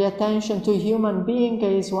 and the attention to human being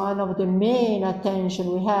is one of the main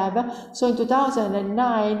attention we have. So in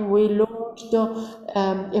 2009 we launched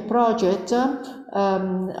a project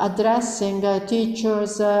addressing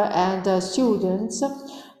teachers and students,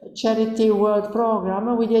 Charity World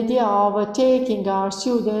Program, with the idea of taking our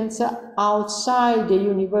students outside the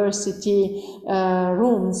university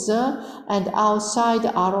rooms and outside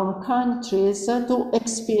our own countries to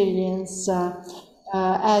experience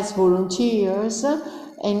as volunteers.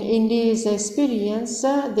 And in this experience,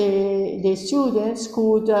 the students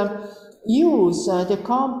could use the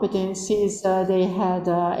competencies they had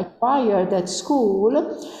acquired at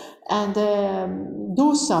school and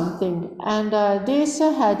do something. And this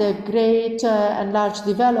had a great and large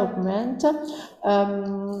development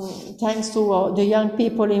thanks to the young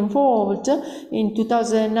people involved. In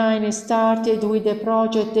 2009 it started with a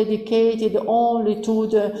project dedicated only to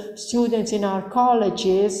the students in our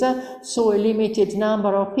colleges, so a limited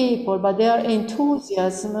number of people, but their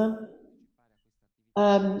enthusiasm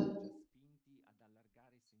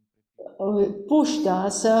pushed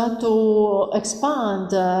us to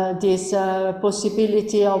expand this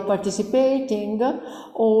possibility of participating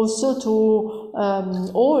also to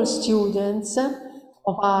all students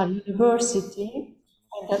of our university.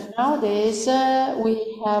 And nowadays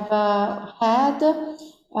we have had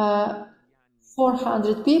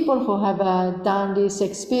 400 people who have done this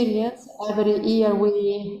experience. Every year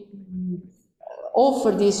we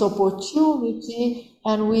offer this opportunity,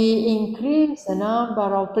 and we increase the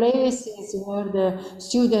number of places where the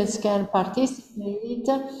students can participate,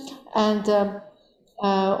 and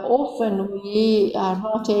often we are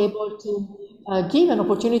not able to give an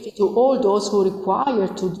opportunity to all those who require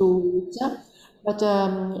to do it, but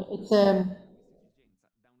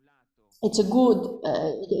it's a good,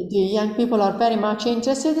 the young people are very much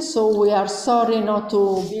interested, so we are sorry not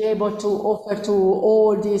to be able to offer to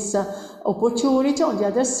all this opportunity. On the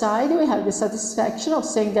other side, we have the satisfaction of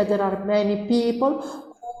saying that there are many people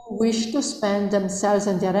who wish to spend themselves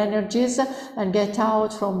and their energies and get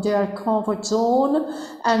out from their comfort zone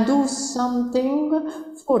and do something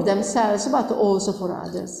for themselves, but also for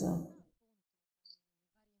others.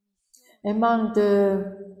 Among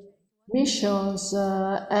the missions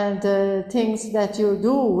and things that you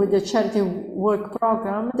do with the charity work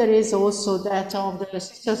program, there is also that of the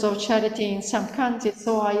Sisters of Charity in some countries.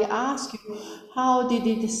 So I ask you, how did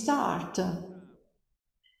it start?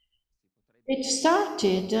 It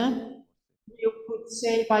started, you could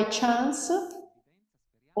say, by chance,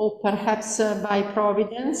 or perhaps by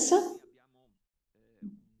providence,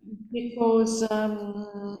 because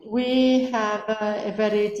we have a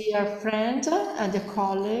very dear friend and a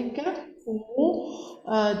colleague who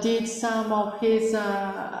did some of his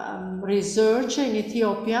research in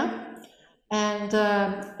Ethiopia, and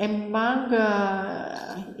among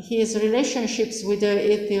his relationships with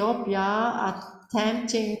Ethiopia,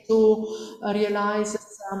 attempting to realize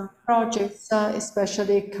some projects,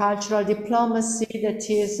 especially cultural diplomacy, that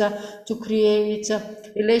is to create a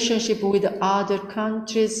relationship with other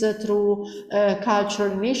countries through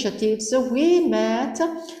cultural initiatives. We met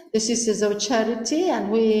the Sisters of Charity,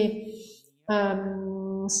 and we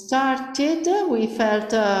we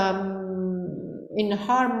felt in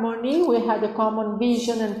harmony, we had a common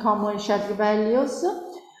vision and common shared values,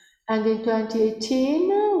 and in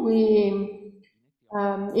 2018 we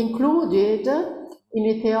included in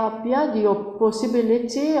Ethiopia the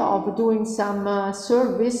possibility of doing some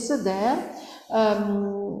service there.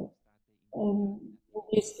 In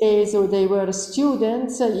this case, they were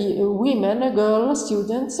students, women, girl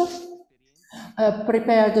students,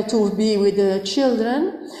 prepared to be with the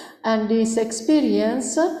children, and this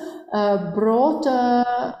experience brought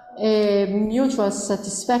a mutual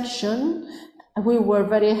satisfaction. We were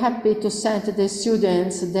very happy to send the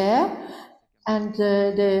students there, and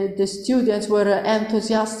the students were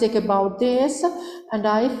enthusiastic about this, and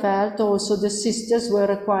I felt also the sisters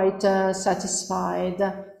were quite satisfied.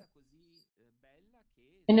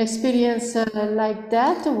 An experience like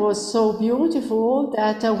that was so beautiful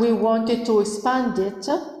that we wanted to expand it,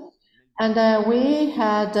 and we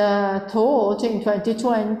had thought in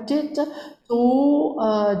 2020 to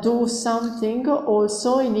do something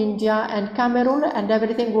also in India and Cameroon, and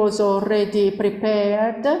everything was already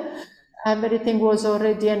prepared. Everything was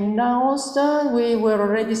already announced. We were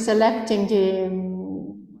already selecting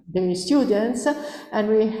the students, and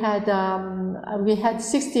we had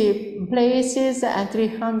 60 places and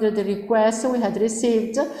 300 requests we had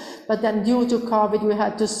received, but then due to COVID we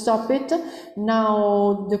had to stop it.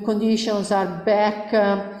 Now the conditions are back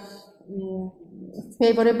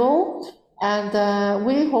favorable, and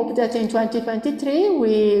we hope that in 2023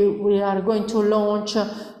 we are going to launch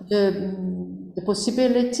the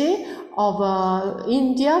possibility of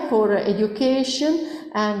India for education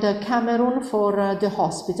and Cameroon for the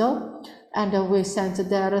hospital, and we sent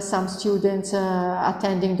there some students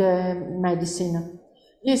attending the medicine.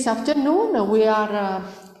 This afternoon we are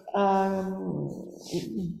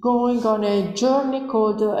going on a journey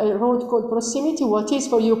called a road called proximity. What is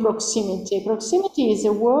for you proximity? Proximity is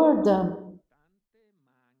a word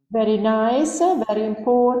very nice, very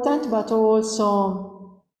important, but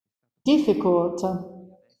also difficult.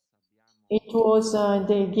 It was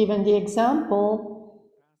given the example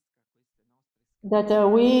that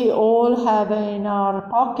we all have in our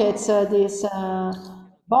pockets these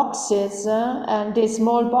boxes, and these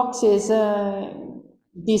small boxes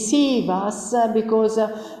deceive us because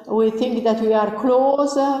we think that we are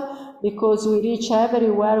close, because we reach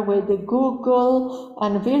everywhere with Google,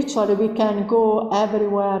 and virtually we can go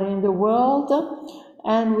everywhere in the world,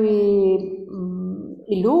 and we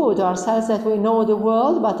illude ourselves that we know the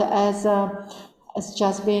world, but as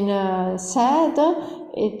just been said,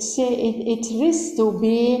 it risks to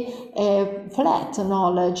be a flat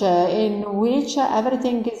knowledge in which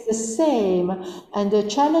everything is the same, and the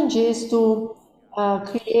challenge is to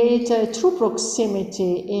create a true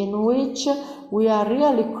proximity in which we are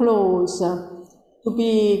really close. To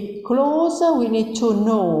be close, we need to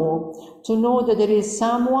know that there is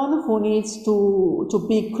someone who needs to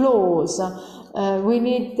be close. We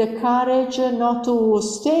need the courage not to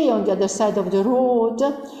stay on the other side of the road,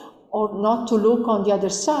 or not to look on the other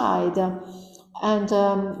side. And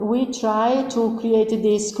we try to create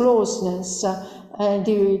this closeness. And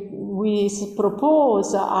we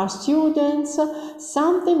propose our students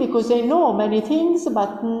something because they know many things,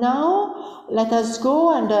 but now let us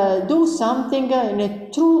go and do something in a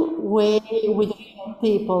true way with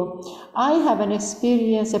people. I have an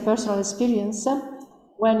experience, a personal experience,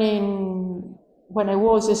 when I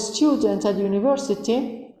was a student at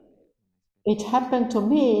university. It happened to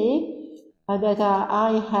me that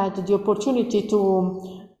I had the opportunity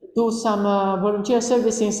to do some volunteer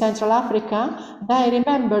service in Central Africa. And I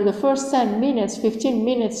remember the first 10 minutes, 15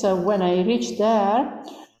 minutes when I reached there,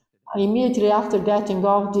 immediately after getting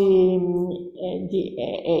off the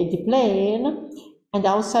plane, and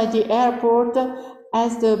outside the airport,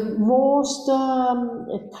 as the most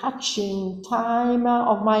touching time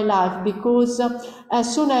of my life, because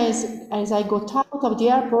as soon as I got out of the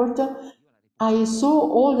airport, I saw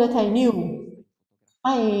all that I knew.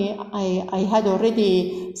 I had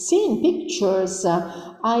already seen pictures,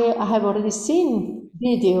 I have already seen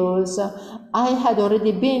videos, I had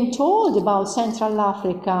already been told about Central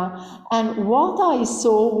Africa, and what I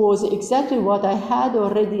saw was exactly what I had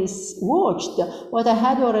already watched, what I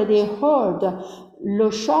had already heard.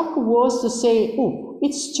 Le shock was to say, oh,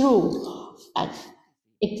 it's true. And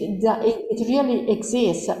it really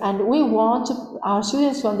exists, and we want our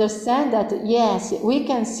students to understand that yes, we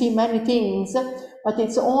can see many things, but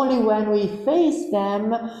it's only when we face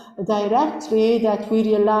them directly that we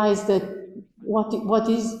realize that what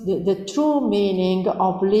is the true meaning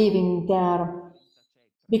of living there.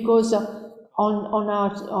 Because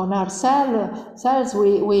on our cells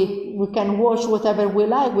we can watch whatever we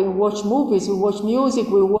like. We watch movies, we watch music,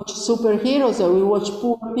 we watch superheroes, we watch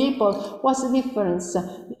poor people. What's the difference?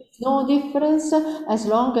 There's no difference as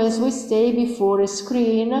long as we stay before a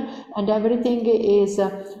screen and everything is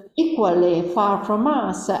equally far from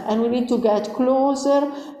us, and we need to get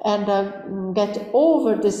closer and get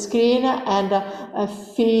over the screen and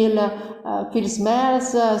feel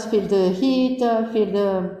smells, feel the heat, feel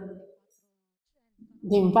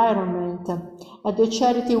the environment. At the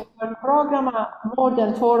charity work program, more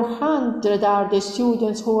than 400 are the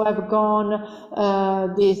students who have gone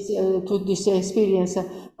to this experience.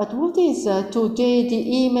 But what is today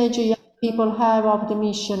the image young people have of the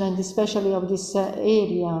mission, and especially of this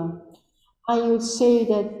area? I would say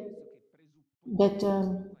that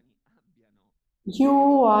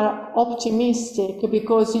you are optimistic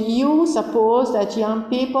because you suppose that young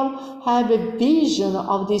people have a vision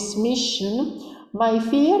of this mission. My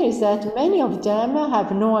fear is that many of them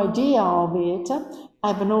have no idea of it,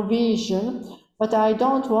 have no vision, but I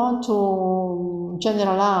don't want to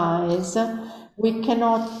generalize. We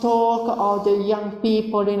cannot talk of the young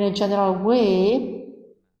people in a general way.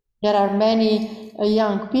 There are many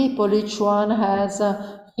young people, each one has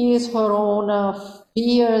his, her own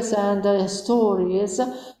fears and stories.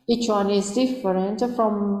 Each one is different.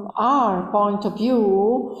 From our point of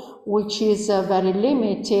view, which is very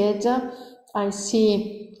limited, I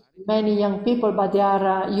see many young people, but they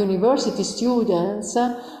are university students,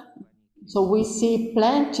 so we see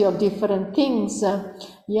plenty of different things.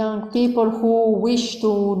 Young people who wish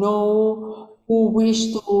to know, who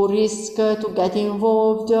wish to risk, to get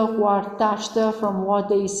involved, who are touched from what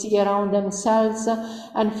they see around themselves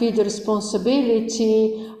and feel the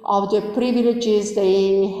responsibility of the privileges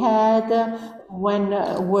they had when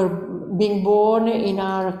were being born in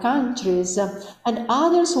our countries, and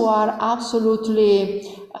others who are absolutely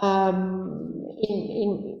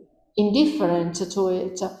indifferent to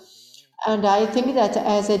it. And I think that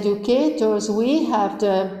as educators, we have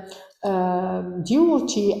the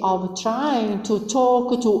duty of trying to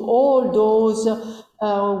talk to all those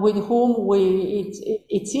with whom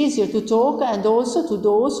it's easier to talk, and also to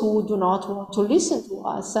those who do not want to listen to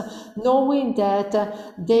us, knowing that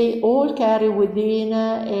they all carry within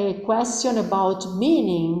a question about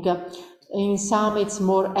meaning. In some it's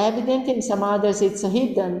more evident, in some others it's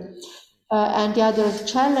hidden. And the other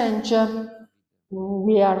challenge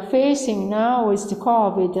we are facing now is the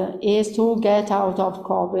COVID, is to get out of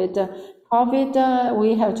COVID. COVID,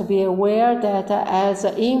 we have to be aware that has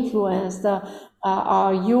influenced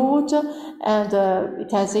our youth, and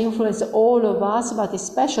it has influenced all of us, but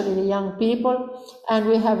especially the young people, and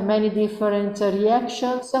we have many different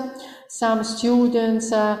reactions. Some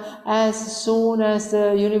students, as soon as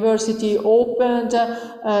the university opened,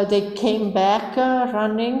 they came back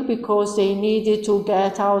running because they needed to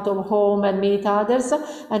get out of home and meet others,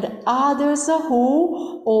 and others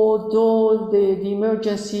who, although the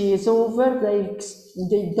emergency is over,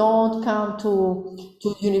 they don't come to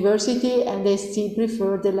university and they still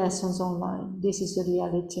prefer the lessons online. This is the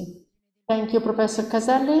reality. Thank you, Professor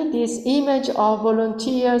Caselli. This image of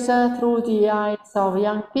volunteers through the eyes of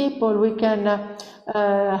young people, we can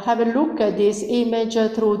have a look at this image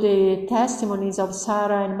through the testimonies of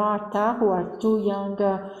Sarah and Marta, who are two young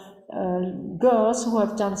girls who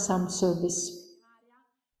have done some service.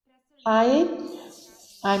 Hi,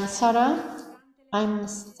 I'm Sarah. I'm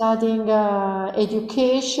studying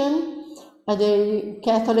education at the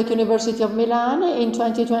Catholic University of Milan. In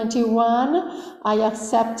 2021, I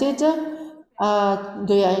accepted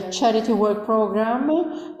the charity work program,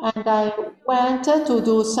 and I went to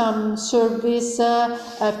do some service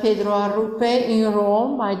Pedro Arrupe in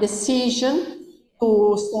Rome. My decision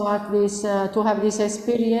to start this, to have this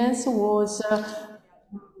experience was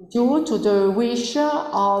due to the wish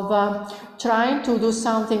of trying to do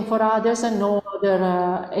something for others and no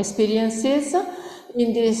other experiences.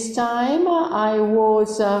 In this time, I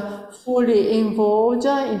was fully involved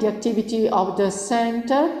in the activity of the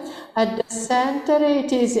center. At the center,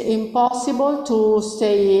 it is impossible to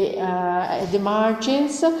stay at the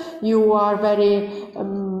margins. You are very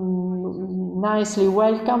nicely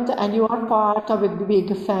welcomed, and you are part of a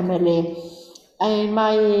big family. In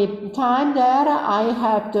my time there, I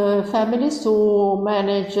helped the families to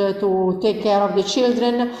manage to take care of the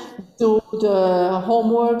children, do the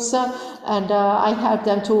homeworks, and I helped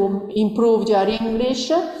them to improve their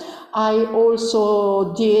English. I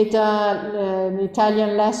also did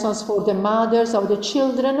Italian lessons for the mothers of the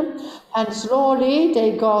children, and slowly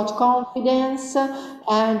they got confidence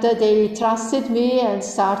and they trusted me and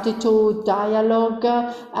started to dialogue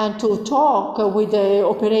and to talk with the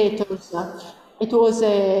operators. It was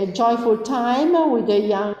a joyful time with the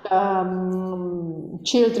young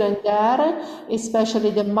children there,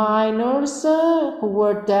 especially the minors who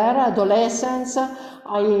were there, adolescents.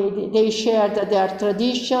 They shared their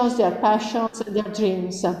traditions, their passions, and their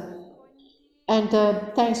dreams. And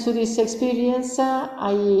thanks to this experience,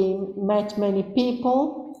 I met many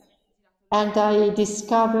people and I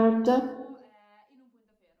discovered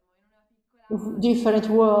different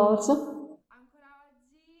worlds.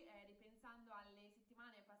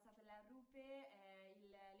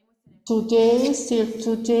 Today, still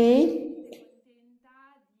today,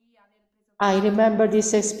 I remember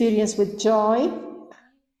this experience with joy,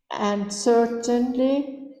 and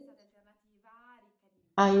certainly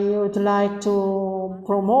I would like to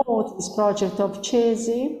promote this project of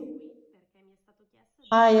CeSI.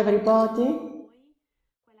 Hi everybody,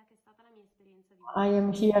 I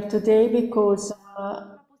am here today because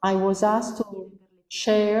I was asked to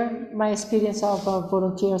share my experience of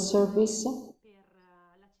volunteer service.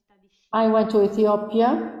 I went to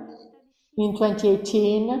Ethiopia in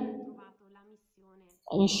 2018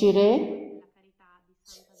 in Shire,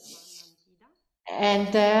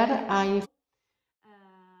 and there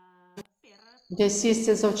the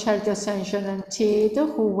Sisters of Charity of 𝐀𝐮𝐬𝐭𝐨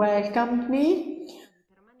who welcomed me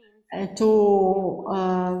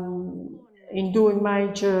in doing my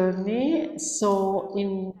journey. So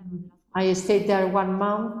I stayed there 1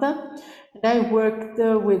 month. And I worked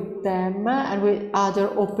with them and with other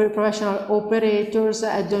professional operators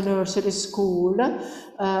at the nursery school,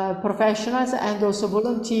 professionals and also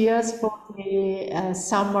volunteers for the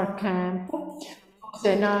summer camp. It was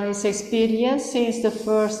a nice experience since the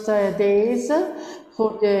first days,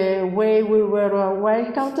 for the way we were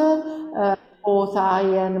welcomed, both I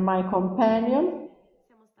and my companion,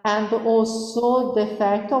 and also the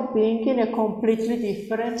fact of being in a completely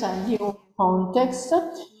different and new context.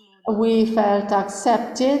 We felt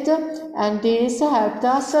accepted, and this helped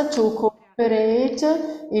us to cooperate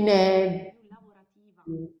in a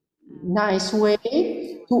nice way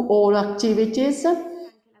to all activities.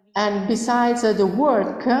 And besides the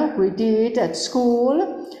work we did at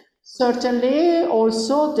school, certainly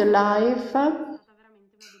also the life,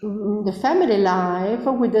 the family life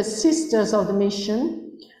with the sisters of the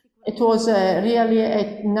mission. It was really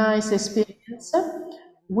a nice experience.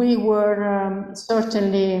 We were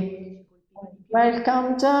certainly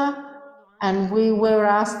welcomed, and we were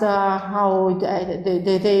asked how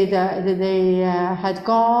the day had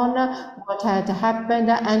gone, what had happened,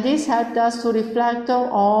 and this helped us to reflect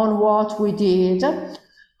on what we did,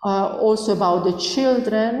 also about the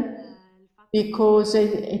children, because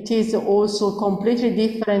it is also a completely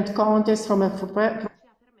different context from a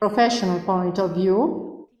professional point of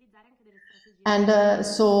view. And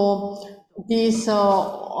so this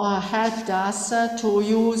helped us to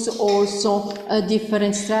use also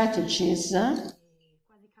different strategies. And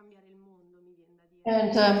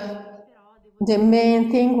the main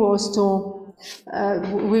thing was to,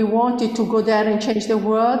 we wanted to go there and change the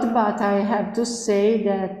world, but I have to say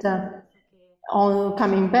that on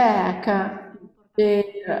coming back,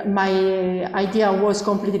 my idea was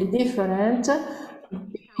completely different,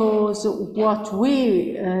 because what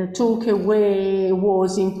we took away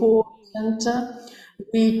was important.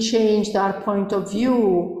 We changed our point of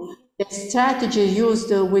view. The strategies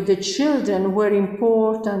used with the children were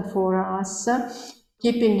important for us,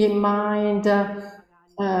 keeping in mind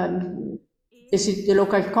the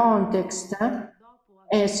local context,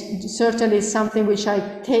 as certainly something which I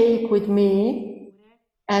take with me.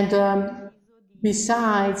 And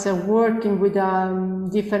besides working with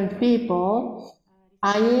different people,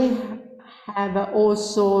 I have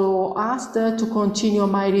also asked to continue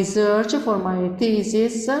my research for my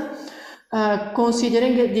thesis,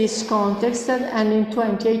 considering this context. And in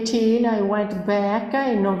 2018, I went back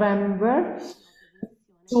in November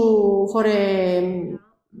for a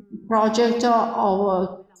project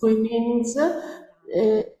of twins,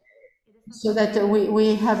 so that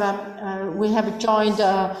we have joined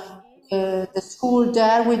the school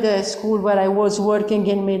there with the school where I was working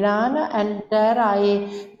in Milan, and there I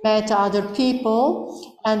met other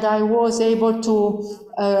people, and I was able to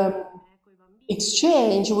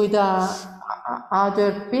exchange with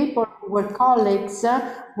other people who were colleagues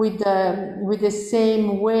with the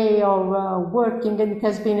same way of working, and it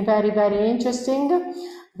has been very, very interesting.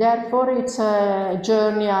 Therefore, it's a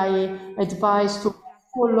journey I advise to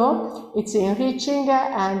follow. It's enriching,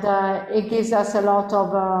 and it gives us a lot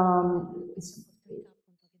of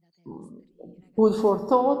food for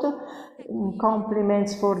thought.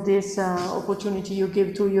 Compliments for this opportunity you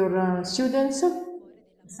give to your students.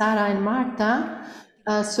 Sara and Marta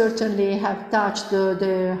certainly have touched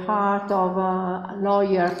the heart of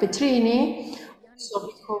lawyer Petrini. So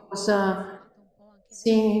because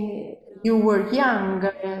seeing you were young,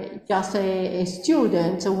 just a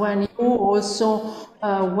student, when you also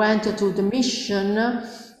went to the mission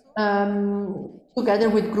together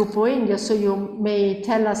with Gruppo India, so you may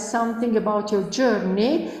tell us something about your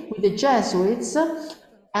journey with the Jesuits,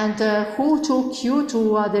 and who took you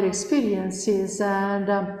to other experiences. And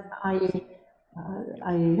I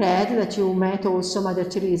read that you met also Mother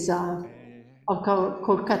Teresa of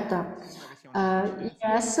Calcutta.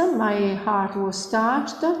 Yes, my heart was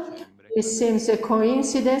touched. It seems a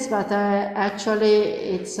coincidence, but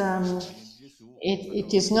actually it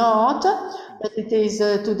is not. But it is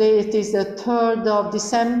today. It is the 3rd of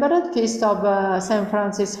December, feast of Saint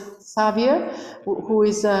Francis Xavier, who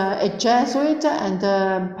is a Jesuit and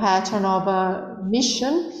patron of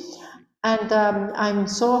mission. And I'm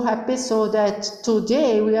so happy so that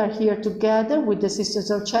today we are here together with the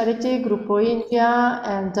Sisters of Charity, Gruppo India,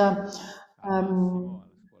 and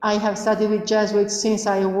I have studied with Jesuits since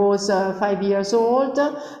I was 5 years old,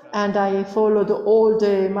 and I followed all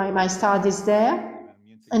my studies there.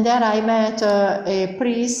 And there I met a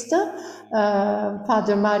priest,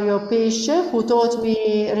 Father Mario Pesce, who taught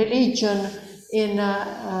me religion in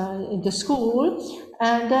the school,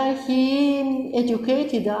 and he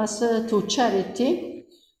educated us to charity.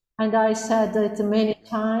 And I said it many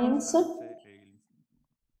times,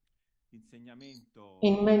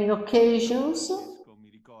 in many occasions,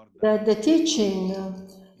 that the teaching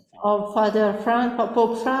of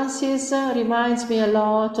Pope Francis reminds me a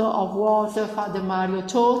lot of what Father Mario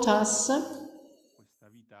taught us,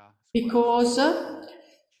 because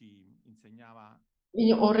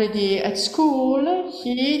already at school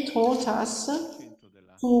he taught us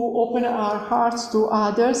to open our hearts to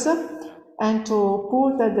others and to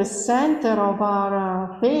put at the center of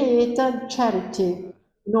our faith charity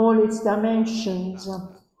in all its dimensions.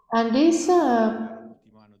 And this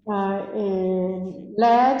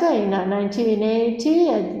led in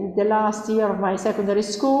 1980, the last year of my secondary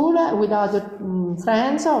school, with other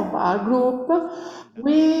friends of our group,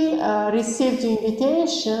 we received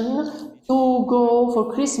invitation to go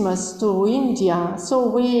for Christmas to India. So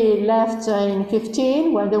we left in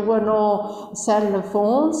 15 when there were no cell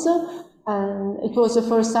phones, and it was the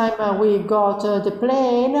first time we got the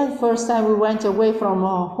plane, the first time we went away from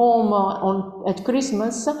home at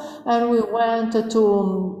Christmas, and we went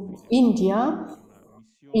to India,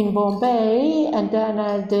 in Bombay, and then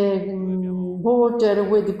at the border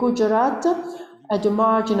with Gujarat, at the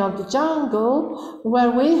margin of the jungle,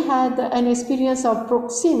 where we had an experience of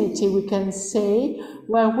proximity, we can say,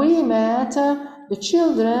 where we met the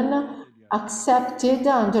children accepted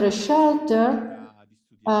under a shelter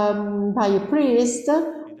by a priest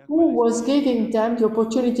who was giving them the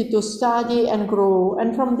opportunity to study and grow.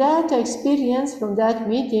 And from that experience, from that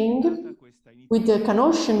meeting with the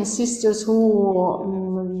Canossian sisters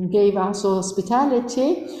who gave us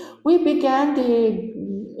hospitality, we began the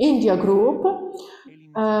India group.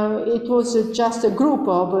 It was just a group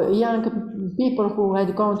of young people who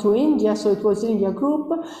had gone to India, so it was India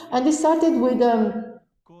group, and it started with a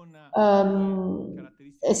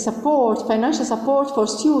support, financial support for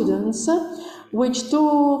students, which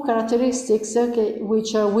two characteristics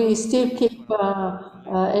which we still keep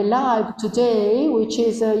alive today, which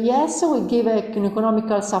is yes, we give an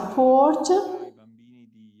economical support.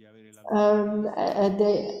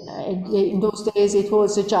 In those days it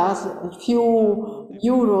was just a few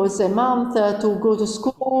euros a month to go to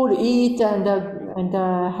school, eat, and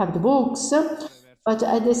have the books, but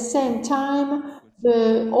at the same time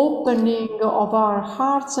the opening of our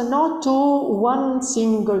hearts not to one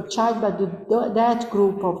single child but to that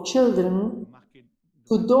group of children,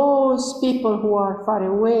 to those people who are far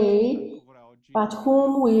away but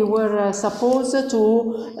whom we were supposed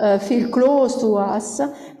to feel close to us,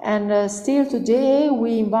 and still today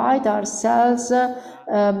we invite ourselves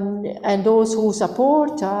and those who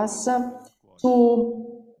support us to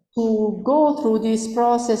to go through this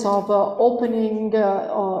process of openness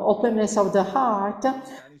of the heart,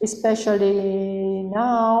 especially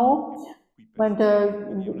now when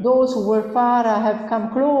those who were far have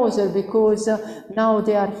come closer, because now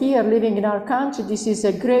they are here living in our country. This is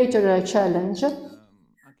a greater challenge,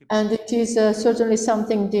 and it is certainly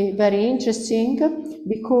something very interesting,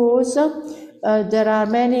 because there are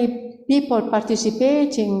many people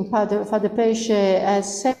participating. Father Pesce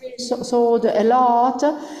has sold a lot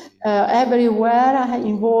everywhere,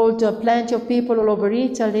 involved plenty of people all over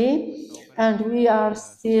Italy, and we are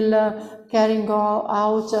still carrying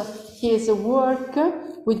out his work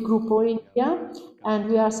with Gruppo India, and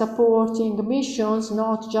we are supporting missions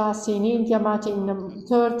not just in India but in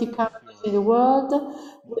 30 countries in the world.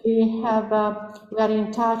 We are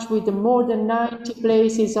in touch with more than 90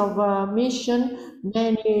 places of mission,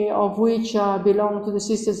 many of which belong to the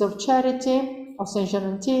Sisters of Charity of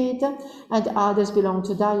Saint-Jean-Antide, and others belong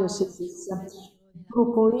to dioceses.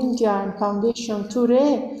 Gruppo India and Foundation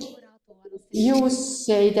Thouret, you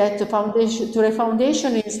say that the Thouret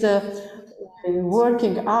Foundation is the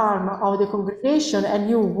working arm of the congregation, and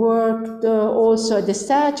you worked also at the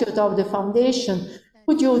statute of the foundation.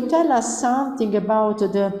 Could you tell us something about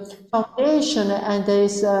the foundation and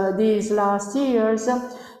these last years,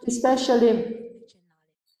 especially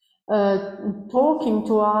talking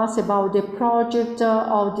to us about the project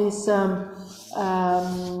of these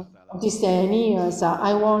 10 years?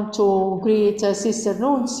 I want to greet Sister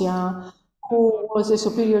Nunzia, who was the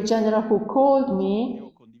Superior General, who called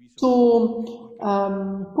me to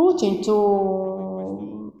put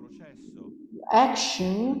into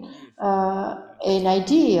action an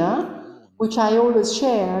idea which I always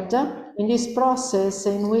shared in this process,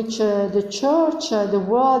 in which the Church, the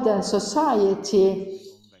world and society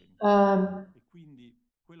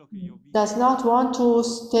does not want to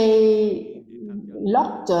stay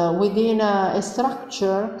locked within a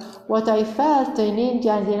structure. What I felt in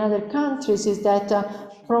India and in other countries is that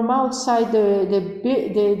from outside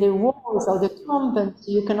the walls of the convent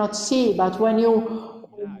you cannot see, but when you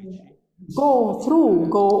go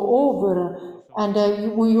over, and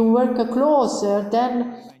you work closer,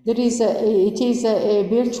 then it is a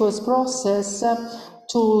virtuous process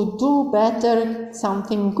to do better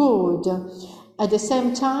something good. At the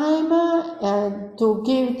same time, to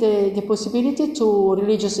give the possibility to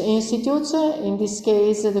religious institutes, in this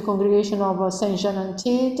case the Congregation of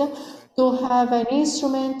Saint-Jean-Antide, to have an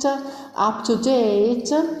instrument up to date,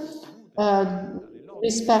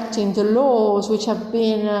 respecting the laws which have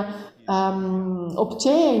been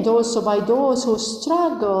obtained also by those who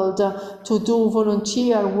struggled to do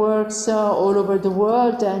volunteer works all over the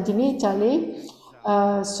world and in Italy.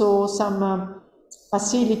 So some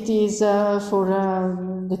facilities for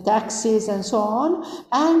the taxis and so on,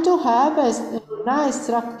 and to have a nice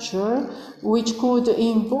structure which could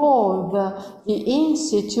involve the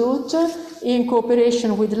institute in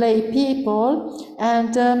cooperation with lay people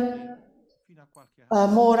and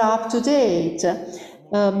more up to date.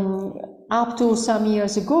 Up to some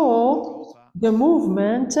years ago, the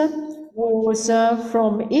movement was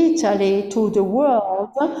from Italy to the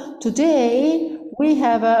world. Today, we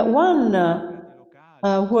have one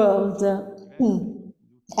world.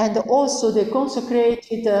 And also the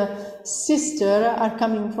consecrated sisters are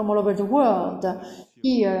coming from all over the world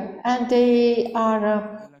here, and they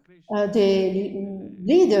are the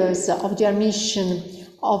leaders of their mission,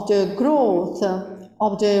 of the growth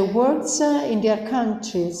of the works in their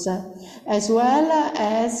countries, as well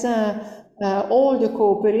as all the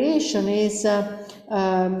cooperation is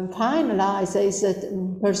finalized,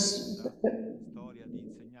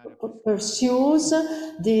 pursues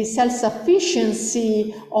the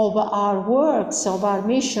self-sufficiency of our works, of our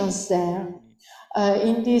missions there.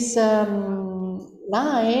 In this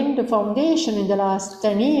line, the foundation in the last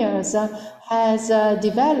 10 years has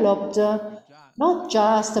developed not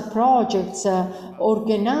just projects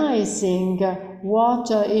organizing what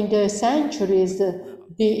in the centuries the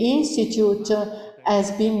Institute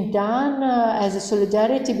has been done as a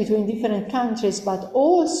solidarity between different countries, but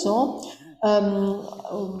also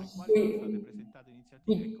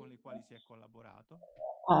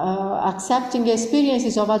accepting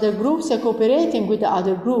experiences of other groups and cooperating with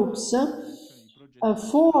other groups,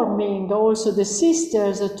 forming also the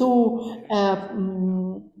sisters to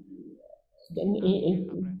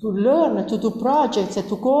learn, to do projects,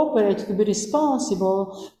 to cooperate, to be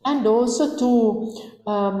responsible, and also to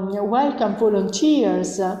welcome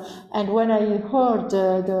volunteers. And when I heard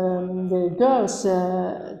the girls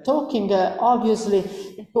talking, obviously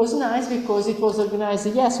it was nice because it was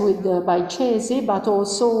organized, yes, by CeSI, but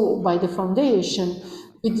also by the foundation.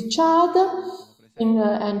 With Chad,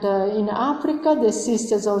 In Africa, the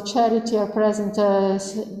Sisters of Charity are present,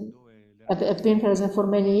 have been present for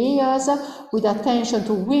many years with attention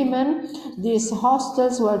to women. These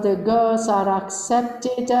hostels where the girls are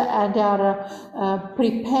accepted and are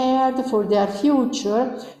prepared for their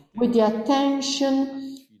future with the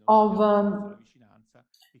attention of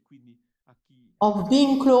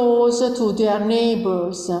being close to their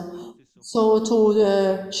neighbors. So to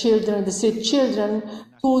the children, the street children,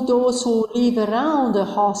 to those who live around the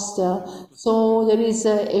hostel. So there is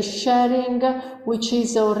a sharing which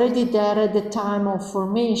is already there at the time of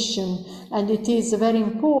formation. And it is very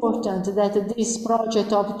important that this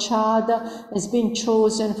project of Chad has been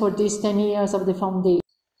chosen for these 10 years of the foundation.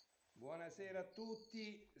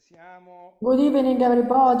 Good evening,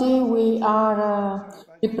 everybody. We are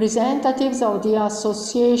representatives of the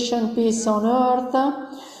Association Peace on Earth,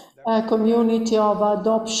 a community of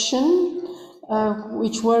adoption,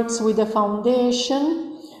 which works with the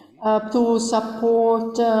foundation to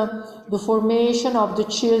support the formation of the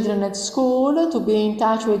children at school, to be in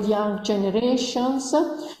touch with young generations,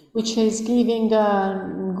 which is giving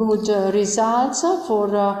good results for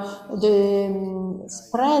the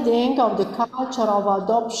spreading of the culture of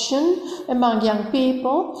adoption among young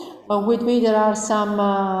people. With me there are some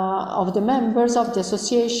of the members of the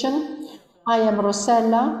association. I am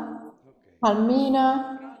Rossella,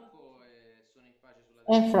 Palmina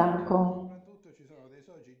and Franco.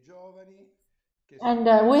 And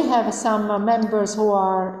we have some members who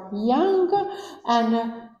are young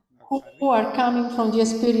and who are coming from the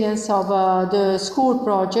experience of the school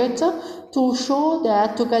project to show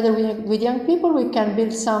that together with young people we can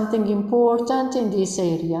build something important in this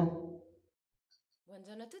area.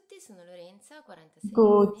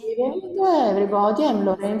 Good evening, everybody. I'm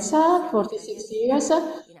Lorenza, 46 years.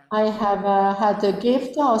 I have had the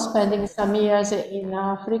gift of spending some years in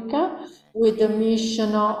Africa with the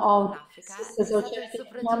mission of Sisters of Charity.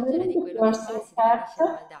 The first impact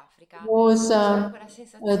was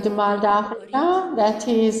the Mild Africa, that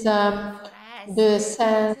is the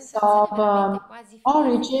sense of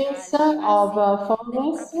origins of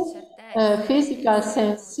forests, physical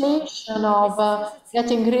sensation of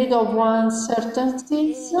getting rid of one's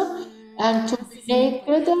certainties and to be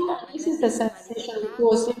naked. This is the sensation that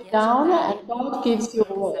goes deep down, and God gives you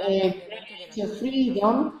a great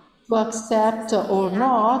freedom to accept or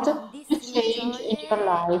not the change in your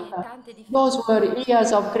life. Those were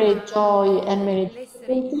years of great joy and many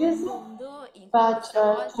difficulties, but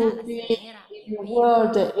to be in a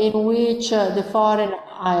world in which the foreign,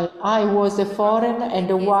 I was the foreign and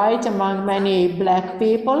the white among many black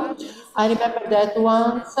people. I remember that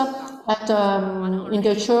once in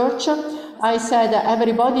the church, I said,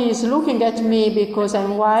 everybody is looking at me because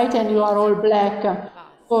I'm white and you are all black.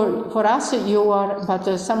 For us, you are,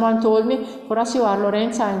 but someone told me, for us, you are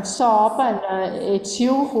Lorenza and Soap, and it's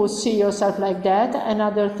you who see yourself like that.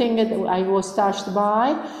 Another thing that I was touched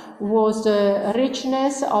by was the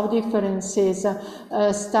richness of differences,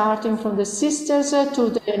 starting from the sisters to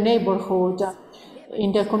the neighborhood.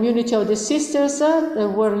 In the community of the sisters, they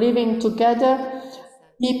were living together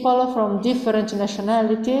people from different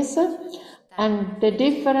nationalities, and the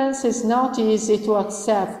difference is not easy to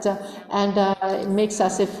accept, and it makes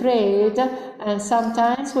us afraid, and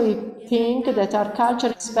sometimes we think that our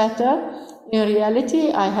culture is better. In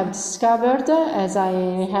reality, I have discovered, as I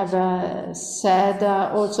have said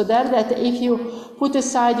also there, that if you put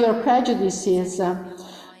aside your prejudices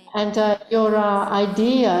and your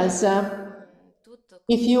ideas,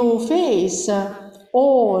 if you face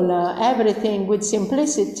everything with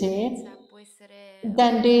simplicity,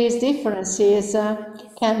 then these differences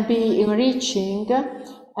can be enriching,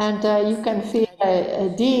 and you can feel a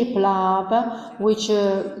deep love which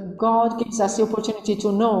God gives us the opportunity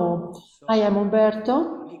to know. I am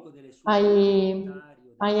Umberto. I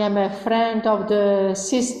am a friend of the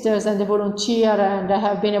sisters and the volunteer, and I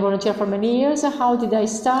have been a volunteer for many years. How did I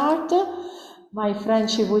start my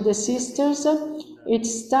friendship with the sisters? It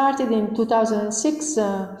started in 2006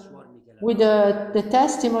 with the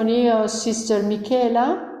testimony of Sister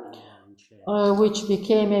Michela, which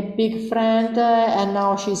became a big friend, and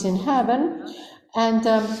now she's in heaven. And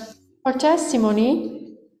her testimony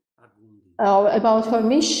about her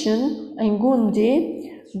mission in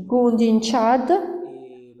Gundi in Chad,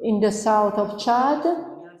 in the south of Chad,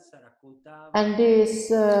 and this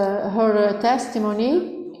her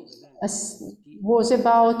testimony was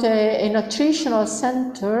about a nutritional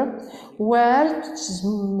center where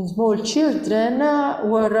small children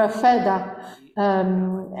were fed up.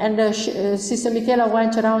 And Sister Michela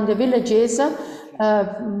went around the villages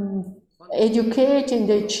educating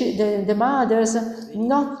the mothers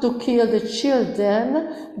not to kill the children,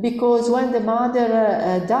 because when the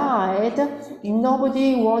mother died,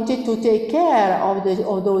 nobody wanted to take care of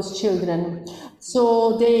those children.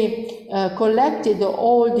 So they collected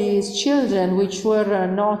all these children which were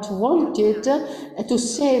not wanted to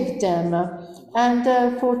save them. And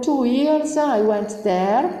for 2 years I went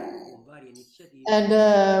there, and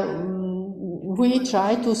we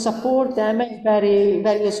try to support them in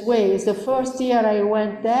various ways. The first year I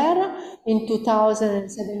went there in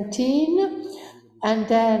 2017, and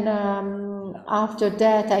then after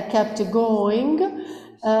that I kept going.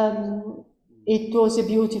 It was a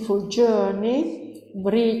beautiful journey,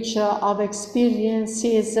 rich of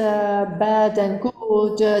experiences, bad and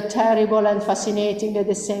good, terrible and fascinating at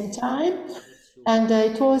the same time. And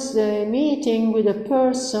it was a meeting with a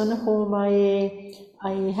person whom I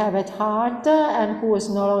have at heart and who was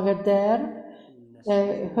no longer there.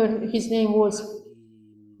 His name was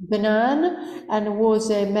Benan, and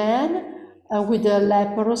was a man with a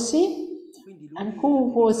leprosy, and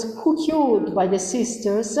who was cured by the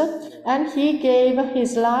sisters, and he gave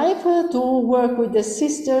his life to work with the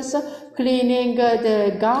sisters, cleaning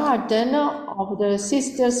the garden of the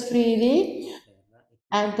sisters freely.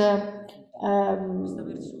 And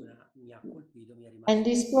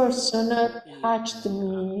this person touched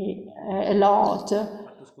me a lot,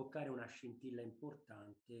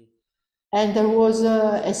 and there was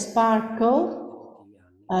a sparkle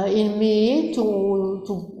in me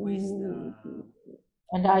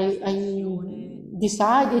and I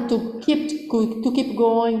decided to keep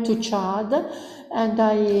going to Chad, and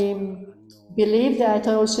I believe that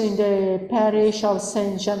also in the parish of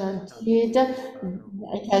Saint Jean-Antide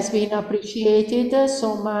it has been appreciated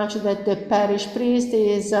so much that the parish priest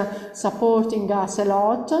is supporting us a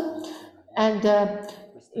lot, and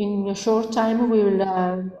in a short time we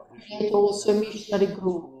will create also a missionary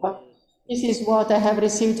group. This is what I have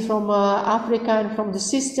received from Africa and from the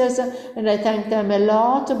sisters, and I thank them a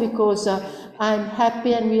lot, because I'm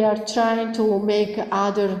happy and we are trying to make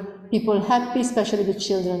other people happy, especially the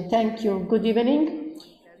children. Thank you. Good evening.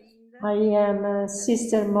 I am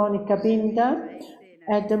Sister Monica Binda.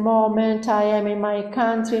 At the moment I am in my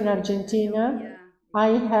country, in Argentina. I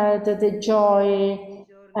had the joy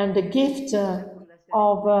and the gift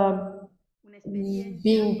of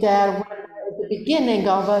being there at the beginning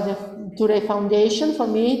of the Thouret Foundation. For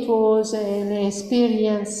me it was an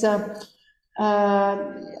experience.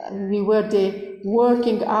 We were the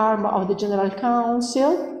working arm of the General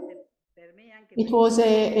Council. It was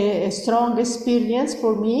a strong experience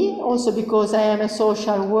for me, also because I am a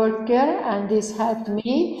social worker, and this helped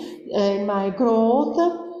me in my growth,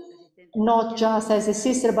 not just as a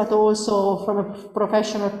sister, but also from a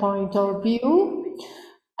professional point of view.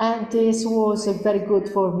 And this was very good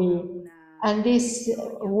for me. And this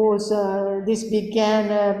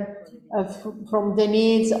began from the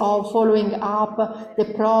needs of following up the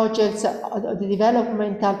projects, the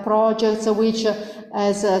developmental projects, which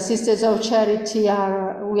as Sisters of Charity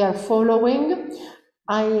we are following.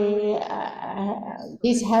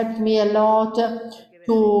 This helped me a lot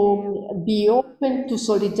to be open to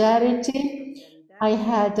solidarity. I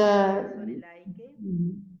had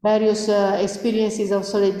various experiences of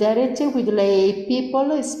solidarity with lay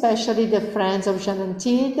people, especially the Friends of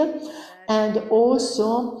Jean-Antide, and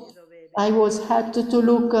also I was helped to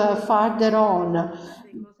look farther on.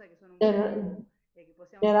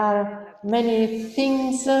 There are many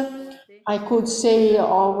things I could say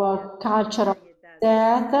of culture of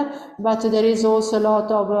death, but there is also a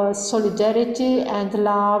lot of solidarity and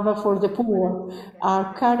love for the poor.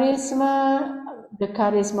 Our charisma, the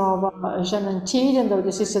charisma of Jean-Antide and of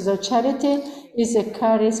the Sisters of Charity, is a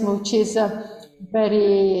charisma which is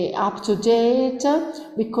very up to date,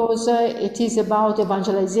 because it is about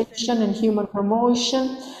evangelization and human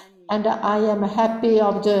promotion, and I am happy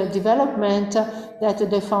of the development that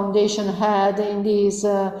the foundation had in these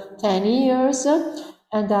 10 years,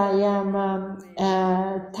 and I am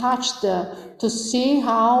touched to see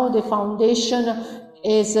how the foundation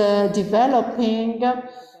is developing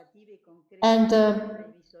and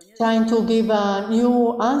trying to give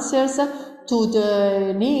new answers to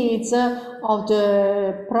the needs of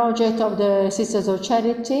the project of the Sisters of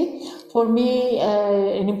Charity. For me,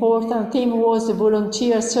 an important theme was the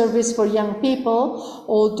volunteer service for young people,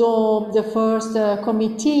 although the first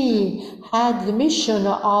committee had the mission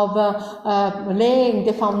of laying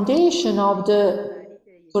the foundation of the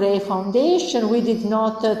Thouret Foundation. We did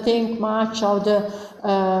not think much of the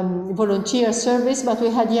volunteer service, but we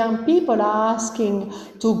had young people asking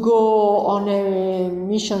to go on a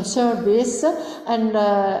mission service, and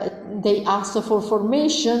they asked for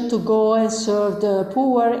formation to go and serve the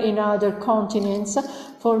poor in other continents.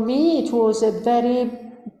 For me, it was a very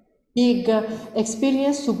big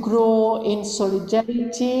experience to grow in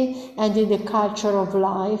solidarity and in the culture of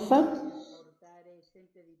life,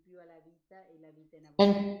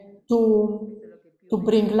 and to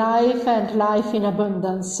bring life and life in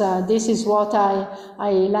abundance. This is what I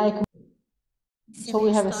like. So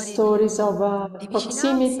we have stories of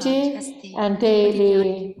proximity and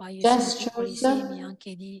daily gestures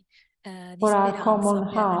for our common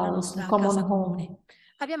house, common home.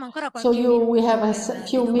 So we have a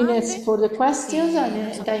few minutes for the questions,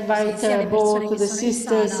 and I invite both the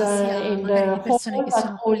sisters in the hall, but also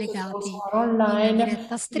those who are online,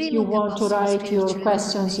 if you want to write your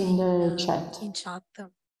questions in the chat.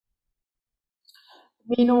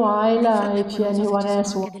 Meanwhile, if anyone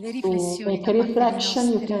else wants to make a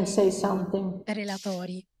reflection, you can say something.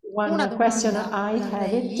 One question, I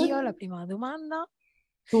have it.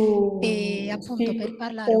 To speak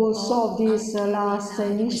also of this last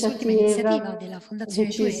initiative,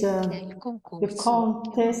 which is the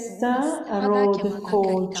contest Road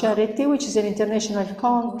for Charity, which is an international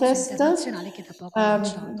contest.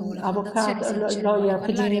 Lawyer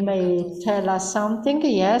Pedrini may tell us something.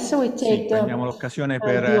 Yes, we take prendiamo l'occasione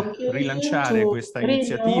per rilanciare questa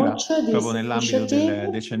iniziativa proprio nell'ambito del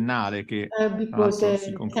decennale che tra l'altro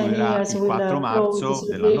si concluderà il 4 marzo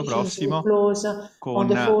dell'anno prossimo con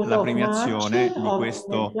la premiazione di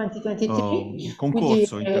questo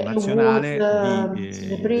concorso internazionale di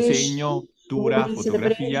disegno, pittura,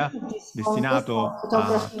 fotografia destinato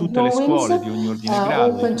a tutte le scuole di ogni ordine e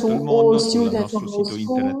grado di tutto il mondo sul nostro sito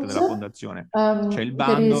internet della Fondazione. C'è il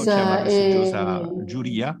bando, c'è una prestigiosa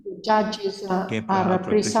giuria che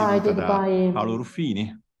peraltro è presieduta da Paolo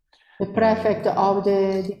Ruffini, the prefect of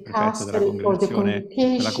the prefetto della Congregazione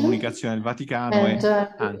per la Comunicazione del Vaticano e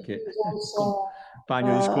anche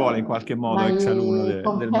compagno di scuola in qualche modo, ex alunno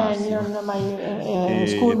del Massimo,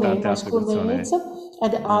 e tante altre persone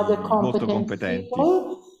molto competenti.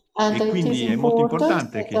 E quindi è molto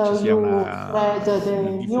importante che ci sia una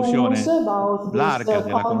diffusione larga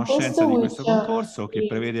della conoscenza di questo concorso, che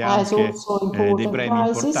prevede anche dei premi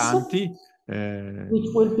importanti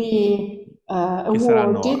che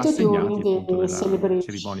saranno assegnati appunto nella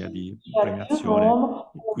cerimonia di premiazione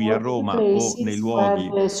qui a Roma o nei luoghi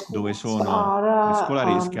dove sono le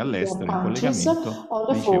scolaresche all'estero in collegamento,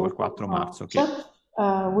 dicevo il 4 marzo,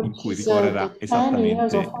 in cui ricorrerà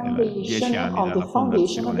esattamente 10 anni dalla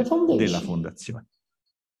fondazione della Fondazione.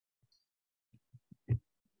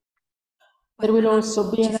 There will also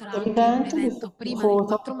be an event prima del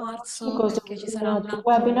 4 marzo, perché ci sarà un altro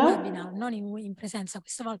webinar, non in presenza,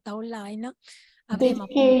 questa volta online. Avremo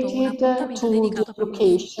appunto un appuntamento dedicato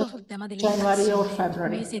proprio sul tema dell'immigrazione, il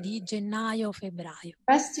mese di gennaio-febbraio.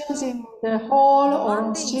 Questions in the hall or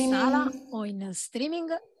on Domande in sala streaming? o in streaming?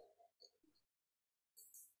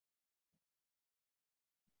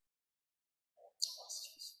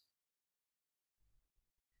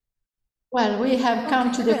 Well, we have come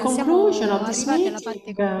to the conclusion of this meeting.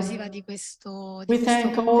 We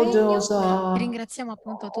thank all those, ringraziamo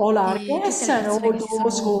appunto all our tutte le guests and all persone che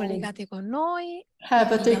those sono who collegate con noi,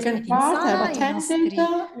 have tutti gli taken ospiti in part, have sala, i attended,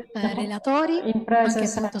 nostri relatori, in anche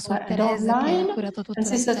presence appunto Suor and Teresa che ha online, curato tutto and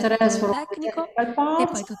Sister Therese for l'aspetto all the tecnico, technical e poi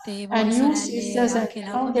parts, tutte and voi you sorelle, sisters and anche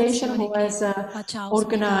la foundation fondazione who che has ci ha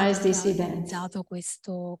organized this ospitato e ha event. organizzato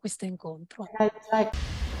questo incontro. I'd like